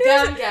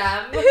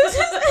Gum-gum. Who's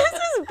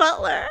his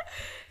butler?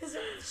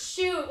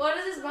 Shoot, what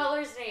is his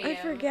butler's name? I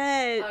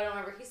forget. I don't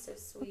remember. He's so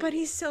sweet. But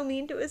he's so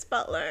mean to his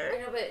butler. I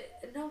know, but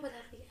at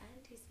the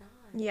end he's not.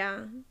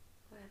 Yeah.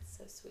 Oh, that's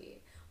so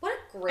sweet. What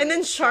a great And then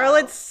show.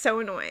 Charlotte's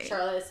so annoying.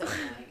 Charlotte is so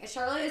annoying. And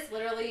Charlotte is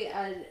literally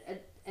an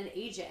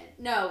agent.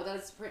 No,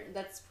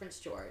 that's Prince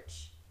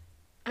George.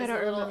 I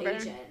don't remember.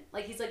 Agent.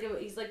 Like, he's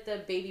like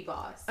the baby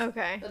boss.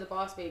 Okay. Or the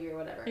boss baby or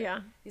whatever. Yeah.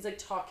 He's, like,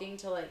 talking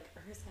to, like,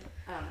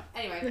 I don't know.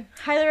 Anyway.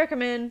 Highly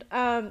recommend.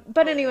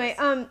 But anyway,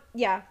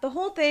 yeah, the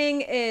whole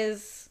thing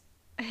is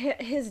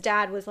his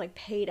dad was, like,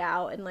 paid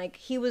out, and, like,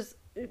 he was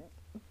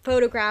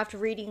photographed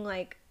reading,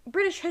 like,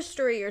 British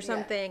history or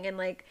something, and,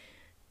 like,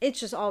 it's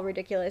just all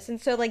ridiculous.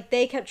 And so like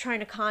they kept trying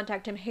to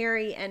contact him,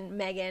 Harry and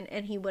Meghan,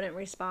 and he wouldn't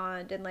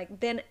respond. And like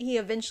then he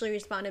eventually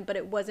responded, but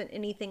it wasn't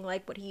anything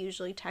like what he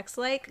usually texts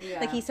like. Yeah.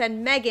 Like he said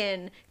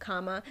Meghan,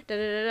 comma, da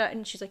da da da,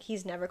 and she's like,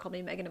 he's never called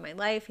me Meghan in my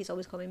life. He's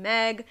always called me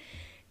Meg.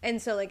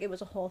 And so like it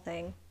was a whole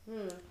thing.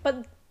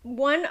 But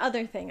one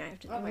other thing I have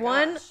to do.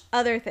 One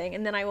other thing,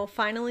 and then I will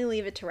finally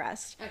leave it to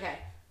rest. Okay.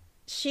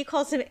 She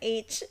calls him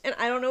H, and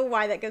I don't know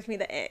why that gives me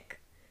the ick.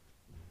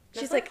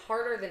 She's like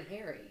harder than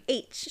Harry.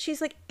 H. She's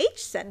like,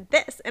 H said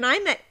this, and I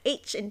met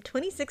H in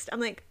 26.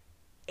 I'm like,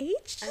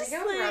 H? I think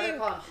I would rather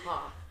call him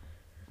Ha.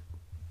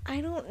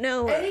 I don't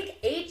know. I think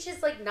H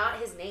is like not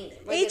his name.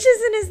 Like, H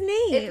isn't his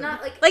name. It's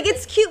not like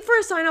it's cute for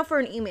a sign off for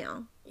an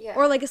email. Yeah.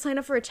 Or like a sign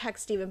up for a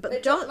text even,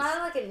 but don't. Not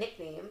like a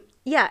nickname.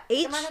 Yeah,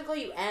 H. I'm not gonna call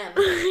you M.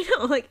 I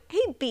know, like,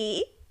 hey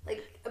B.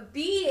 Like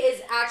B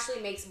is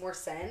actually makes more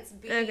sense.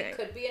 B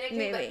could be a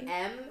nickname, Maybe. but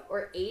M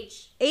or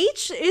H.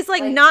 H is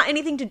like not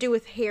anything to do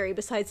with Harry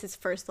besides his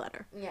first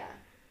letter. Yeah,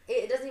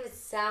 it doesn't even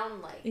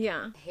sound like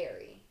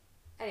Harry.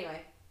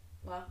 Anyway,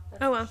 well,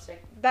 that's interesting.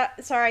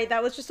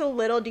 That was just a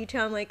little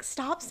detail. I'm like,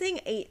 stop saying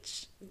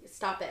H.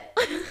 Stop it.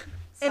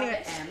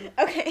 Anyway, M.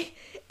 Okay,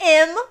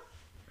 M.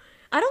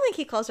 I don't think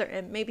he calls her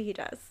M. Maybe he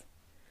does.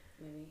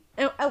 Maybe.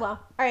 Oh well.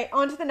 All right,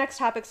 on to the next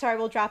topic. Sorry,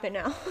 we'll drop it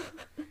now.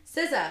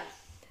 SZA.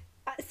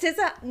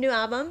 SZA new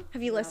album.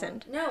 Have you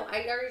listened? No,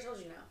 I already told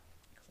you no.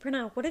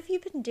 Brenna, what have you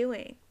been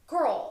doing?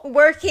 Girl.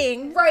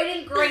 Working.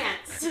 Writing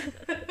grants.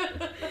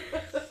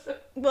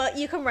 Well,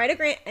 you can write a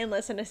grant and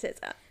listen to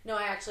SZA. No,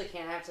 I actually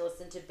can't. I have to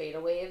listen to Beta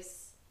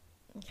Waves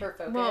for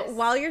focus. Well,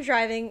 while you're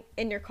driving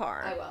in your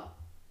car. I will.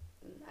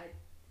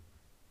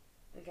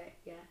 Okay,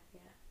 yeah.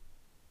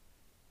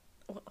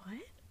 What?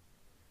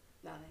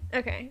 Nothing.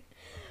 Okay.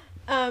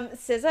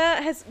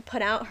 SZA has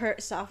put out her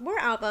sophomore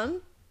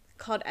album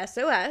called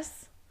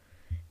SOS.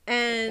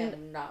 And I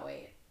cannot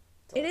wait.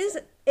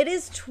 It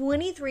is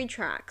 23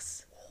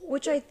 tracks,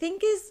 which I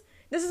think is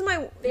this is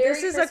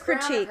a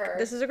critique.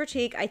 This is a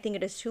critique. I think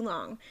it is too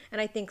long, and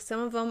I think some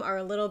of them are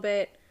a little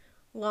bit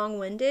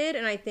long-winded,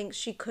 and I think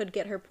she could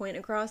get her point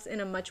across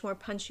in a much more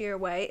punchier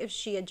way if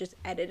she had just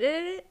edited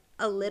it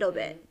a little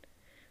bit.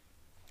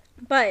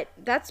 But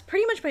that's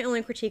pretty much my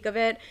only critique of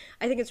it.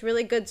 I think it's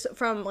really good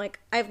from like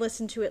I've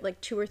listened to it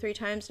like 2 or 3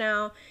 times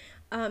now.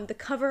 The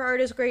cover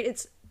art is great.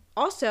 It's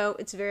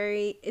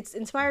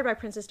inspired by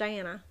Princess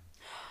Diana.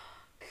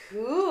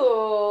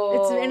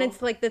 Cool.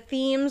 It's like the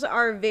themes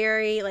are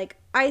very like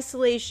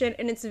isolation,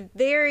 and it's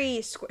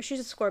very she's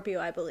a Scorpio,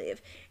 I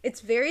believe.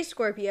 It's very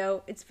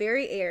Scorpio. It's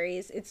very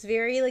Aries. It's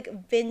very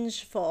like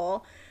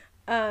vengeful.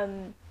 Let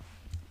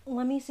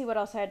me see what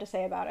else I had to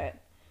say about it.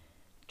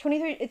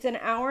 23. It's an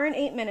hour and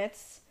 8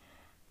 minutes.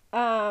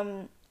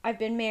 I've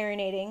been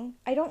marinating.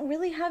 I don't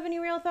really have any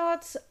real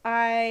thoughts.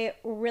 I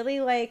usually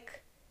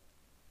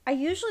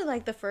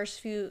like the first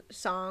few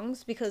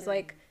songs because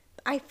like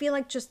I feel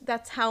like just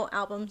that's how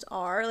albums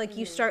are. Like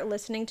you start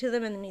listening to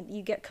them and then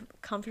you get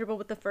comfortable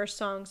with the first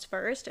songs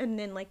first, and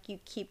then like you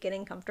keep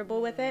getting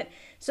comfortable with it.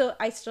 So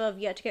I still have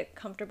yet to get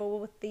comfortable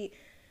with the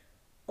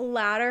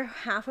latter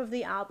half of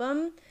the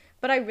album,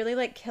 but I really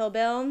like Kill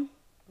Bill.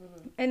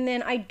 And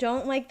then I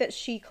don't like that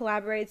she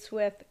collaborates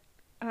with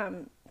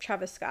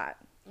Travis Scott.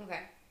 Okay.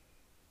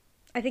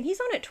 I think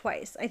he's on it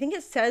twice. I think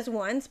it says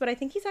once, but I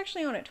think he's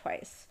actually on it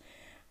twice.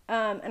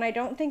 And I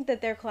don't think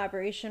that their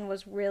collaboration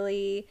was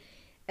really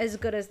as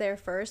good as their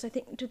first. I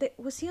think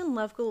was he on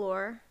Love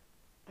Galore?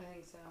 I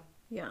think so.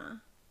 Yeah.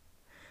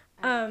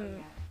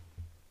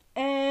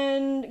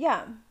 And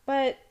yeah,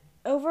 but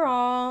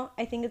overall,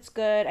 I think it's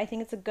good. I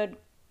think it's a good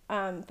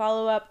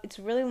follow-up. It's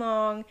really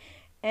long,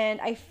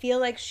 and I feel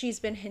like she's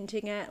been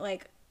hinting at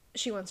like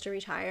she wants to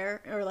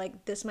retire, or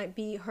like this might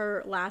be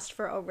her last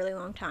for a really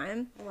long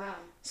time. Wow.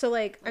 So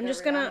like I'm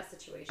just gonna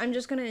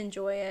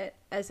enjoy it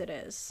as it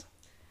is.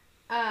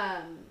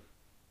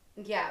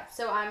 Yeah,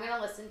 so I'm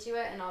gonna listen to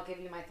it and I'll give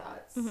you my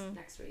thoughts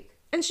next week.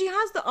 And she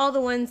has all the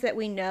ones that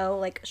we know,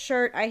 like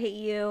Shirt, I Hate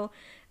You,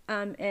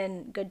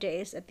 and Good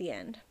Days at the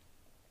end,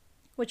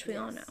 which we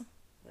all know.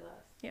 We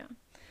love. Yeah.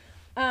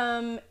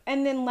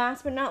 And then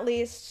last but not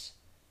least,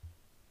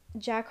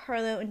 Jack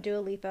Harlow and Dua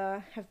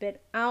Lipa have been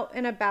out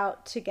and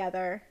about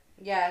together.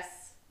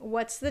 Yes.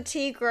 What's the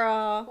tea,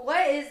 girl?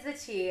 What is the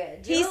tea?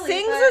 He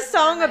sings a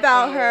song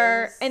about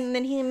her, and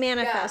then he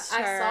manifests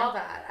her.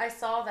 I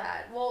saw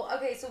that. Well,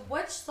 okay, so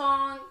which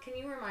song, can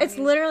you remind me? It's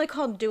literally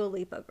called Dua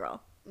Lipa,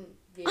 girl.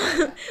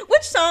 Yeah.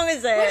 Which song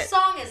is it? Which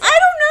song is it? I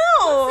don't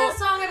know. What's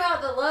that song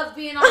about the love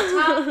being on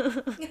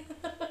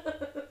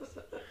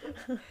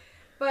top?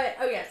 But,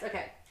 oh yes,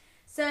 okay.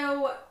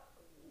 So,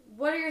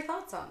 what are your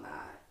thoughts on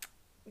that?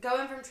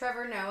 Going from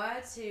Trevor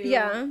Noah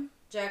to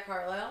Jack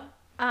Harlow?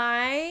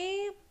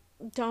 I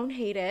don't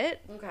hate it.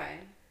 Okay.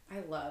 I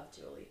love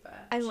Dua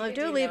Lipa. I love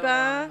Dua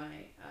Lipa.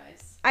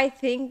 I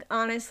think,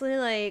 honestly,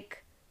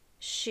 like,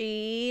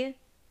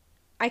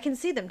 I can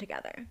see them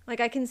together. Like,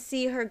 I can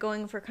see her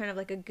going for kind of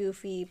like a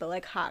goofy but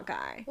like hot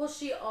guy. Well,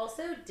 she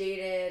also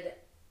dated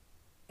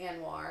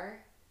Anwar.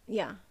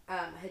 Yeah.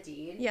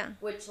 Hadid. Yeah.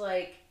 Which,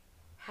 like,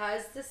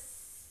 has the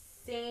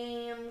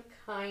same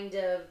kind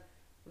of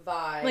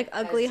vibe. Like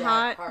ugly as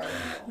hot? Jack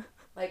Harlow.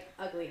 Like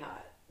ugly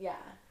hot. Yeah.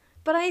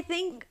 But I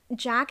think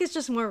Jack is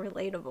just more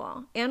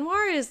relatable.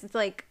 Anwar is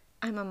like,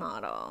 I'm a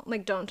model.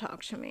 Like, don't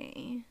talk to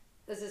me.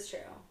 This is true.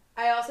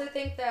 I also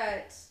think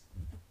that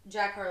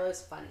Jack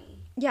Harlow's funny.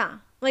 Yeah.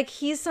 Like,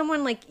 he's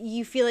someone, like,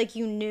 you feel like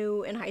you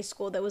knew in high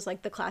school that was,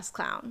 like, the class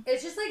clown.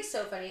 It's just, like,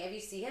 so funny. If you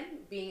see him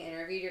being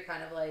interviewed, you're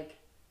kind of like,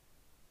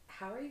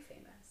 how are you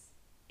famous?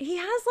 He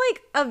has,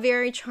 like, a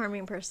very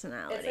charming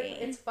personality.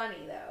 It's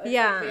funny, though. It's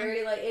yeah. Like,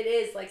 very, like, it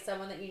is, like,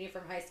 someone that you knew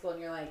from high school, and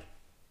you're like,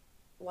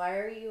 why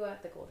are you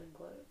at the Golden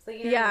Globes? Like,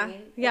 you know what I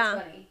mean? It's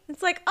funny.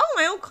 It's like, oh,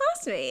 my old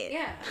classmate.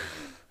 Yeah.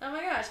 Oh,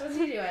 my gosh. What's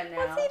he doing now?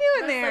 What's he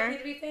doing there? Likely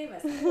to be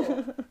famous.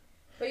 Cool.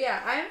 But,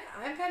 yeah,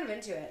 I'm kind of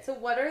into it. So,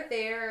 what are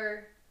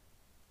their...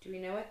 Do we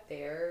know what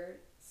their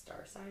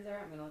star signs are?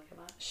 I'm going to look them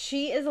up.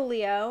 She is a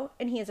Leo,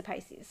 and he is a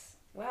Pisces.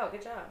 Wow,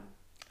 good job.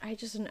 I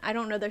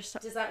don't know their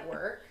star... Does that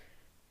work?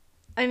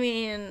 I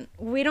mean,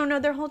 we don't know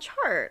their whole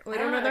chart. We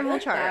don't know their whole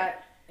chart.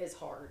 That is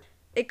hard.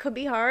 It could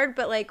be hard,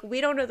 but, like,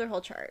 we don't know their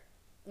whole chart.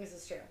 This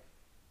is true.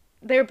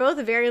 They're both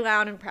very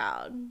loud and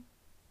proud.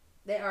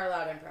 They are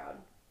loud and proud.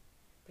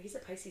 But he's a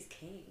Pisces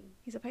king.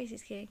 He's a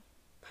Pisces king.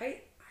 I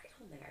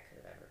don't think I could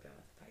have ever been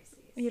with a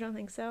Pisces. You don't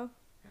think so?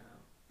 No.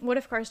 What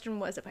if Karsten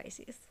was a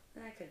Pisces?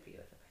 Then I could be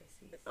with a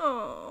Pisces.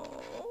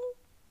 Oh.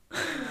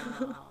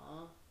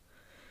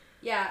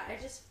 Yeah,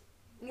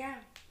 yeah.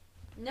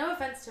 No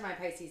offense to my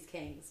Pisces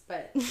kings,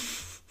 but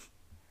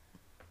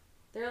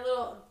they're a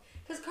little...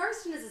 Because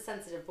Karsten is a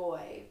sensitive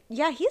boy.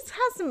 Yeah, he's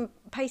has some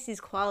Pisces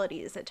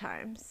qualities at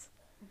times.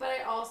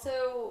 But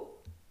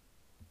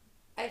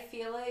I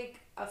feel like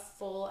a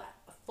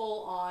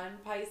full-on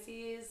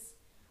Pisces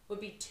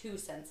would be too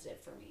sensitive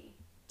for me.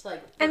 To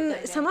like. And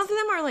some of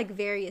them are like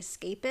very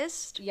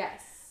escapist.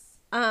 Yes.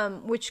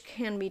 Which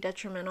can be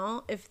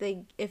detrimental if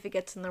it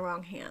gets in the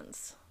wrong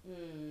hands.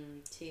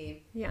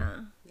 T.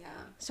 Yeah.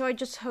 Yeah. So I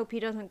just hope he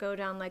doesn't go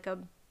down like a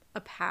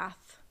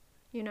path,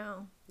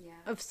 Yeah.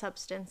 of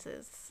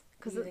substances.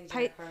 Because would.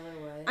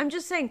 I'm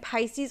just saying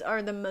Pisces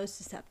are the most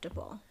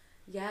susceptible.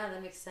 Yeah,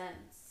 that makes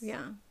sense.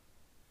 Yeah.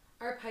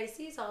 Are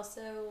Pisces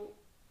also...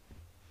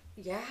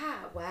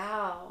 Yeah,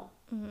 wow.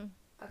 Mm-hmm.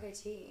 Okay,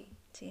 T.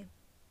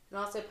 And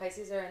also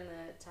Pisces are in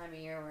the time of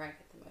year where I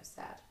get the most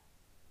sad.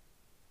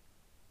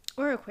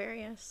 Or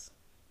Aquarius.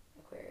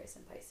 Aquarius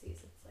and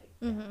Pisces, it's like...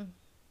 Mm-hmm.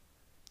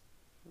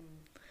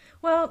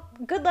 Well,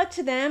 good luck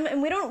to them.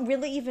 And we don't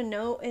really even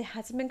know. It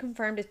hasn't been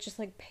confirmed. It's just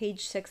like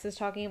page 6 is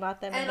talking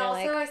about them. And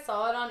also I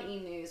saw it on E!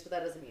 News, but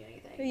that doesn't mean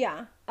anything.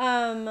 Yeah.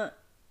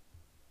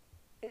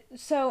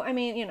 So, I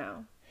mean,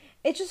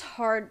 it's just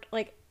hard.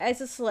 Like,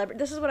 as a celebrity,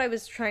 this is what I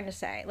was trying to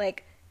say.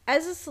 Like,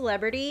 as a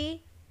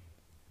celebrity,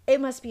 it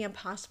must be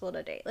impossible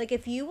to date. Like,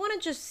 if you want to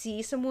just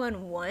see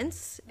someone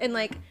once and,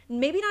 like,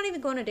 maybe not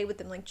even go on a date with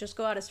them, like, just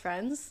go out as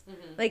friends,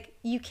 like,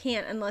 you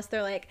can't unless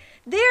they're like,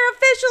 they're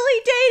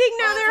officially dating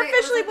now. They're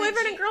officially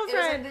boyfriend and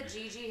girlfriend. It was like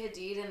the Gigi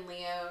Hadid and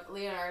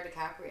Leonardo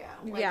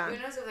DiCaprio. Like,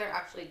 who knows if they're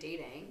actually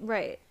dating?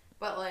 Right.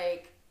 But,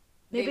 like,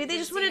 maybe they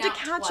just wanted to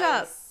catch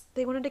up.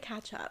 They wanted to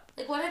catch up.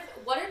 Like,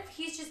 what if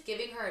he's just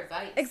giving her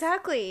advice?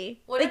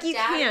 Exactly. What like, if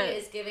Daddy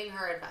is giving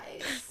her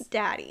advice?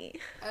 Daddy.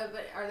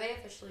 But are they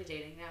officially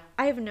dating now?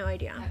 I have no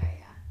idea. Okay,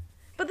 yeah.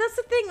 But that's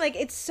the thing. Like,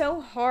 it's so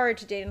hard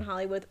to date in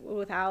Hollywood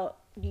without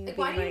you being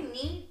why do you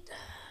need...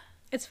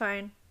 It's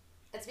fine.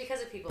 It's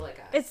because of people like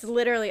us. It's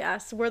literally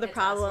us. We're the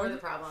problem. We're the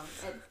problem.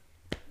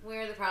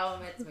 We're the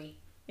problem. It's me.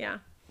 Yeah.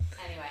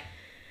 Anyway.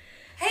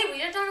 Hey, we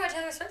didn't talk about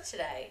Taylor Swift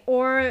today.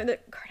 Or the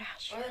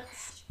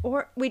Kardashians.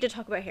 Or we did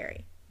talk about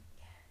Harry.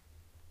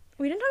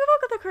 We didn't talk about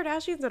the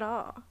Kardashians at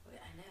all.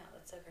 I know.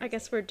 That's so crazy. I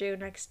guess we're due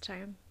next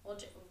time.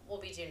 We'll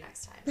be due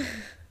next time.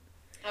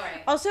 All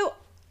right. Also,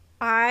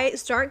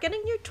 start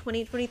getting your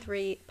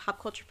 2023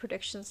 pop culture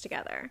predictions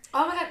together.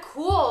 Oh my god,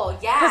 cool.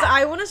 Yeah. Because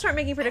I want to start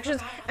making predictions.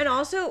 And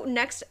also,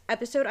 next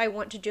episode, I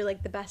want to do,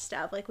 like, the best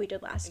of, like we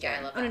did last year. I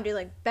love that. I want to do,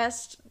 like,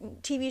 best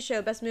TV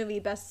show, best movie,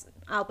 best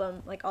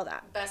album, like, all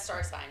that. Best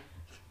star sign.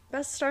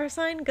 Best star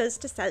sign goes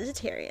to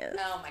Sagittarius.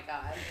 Oh my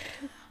god.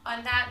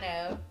 On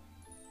that note...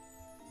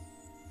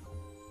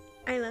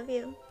 I love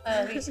you.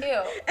 I love you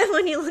too. And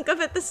when you look up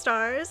at the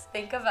stars...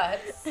 think of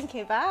us.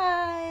 Okay,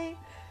 bye.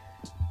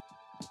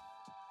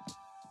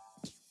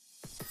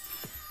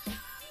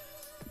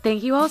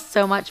 Thank you all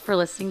so much for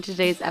listening to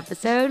today's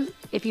episode.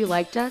 If you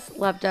liked us,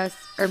 loved us,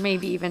 or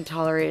maybe even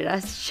tolerated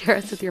us, share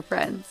us with your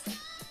friends.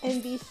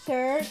 And be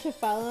sure to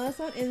follow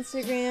us on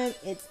Instagram.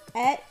 It's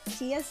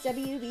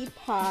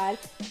 @TSWBpod.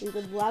 We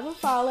would love a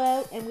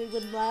follow, and we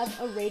would love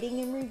a rating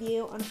and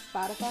review on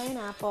Spotify and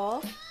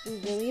Apple. We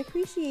really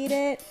appreciate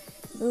it.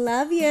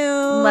 Love you.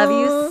 Love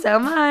you so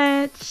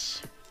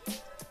much.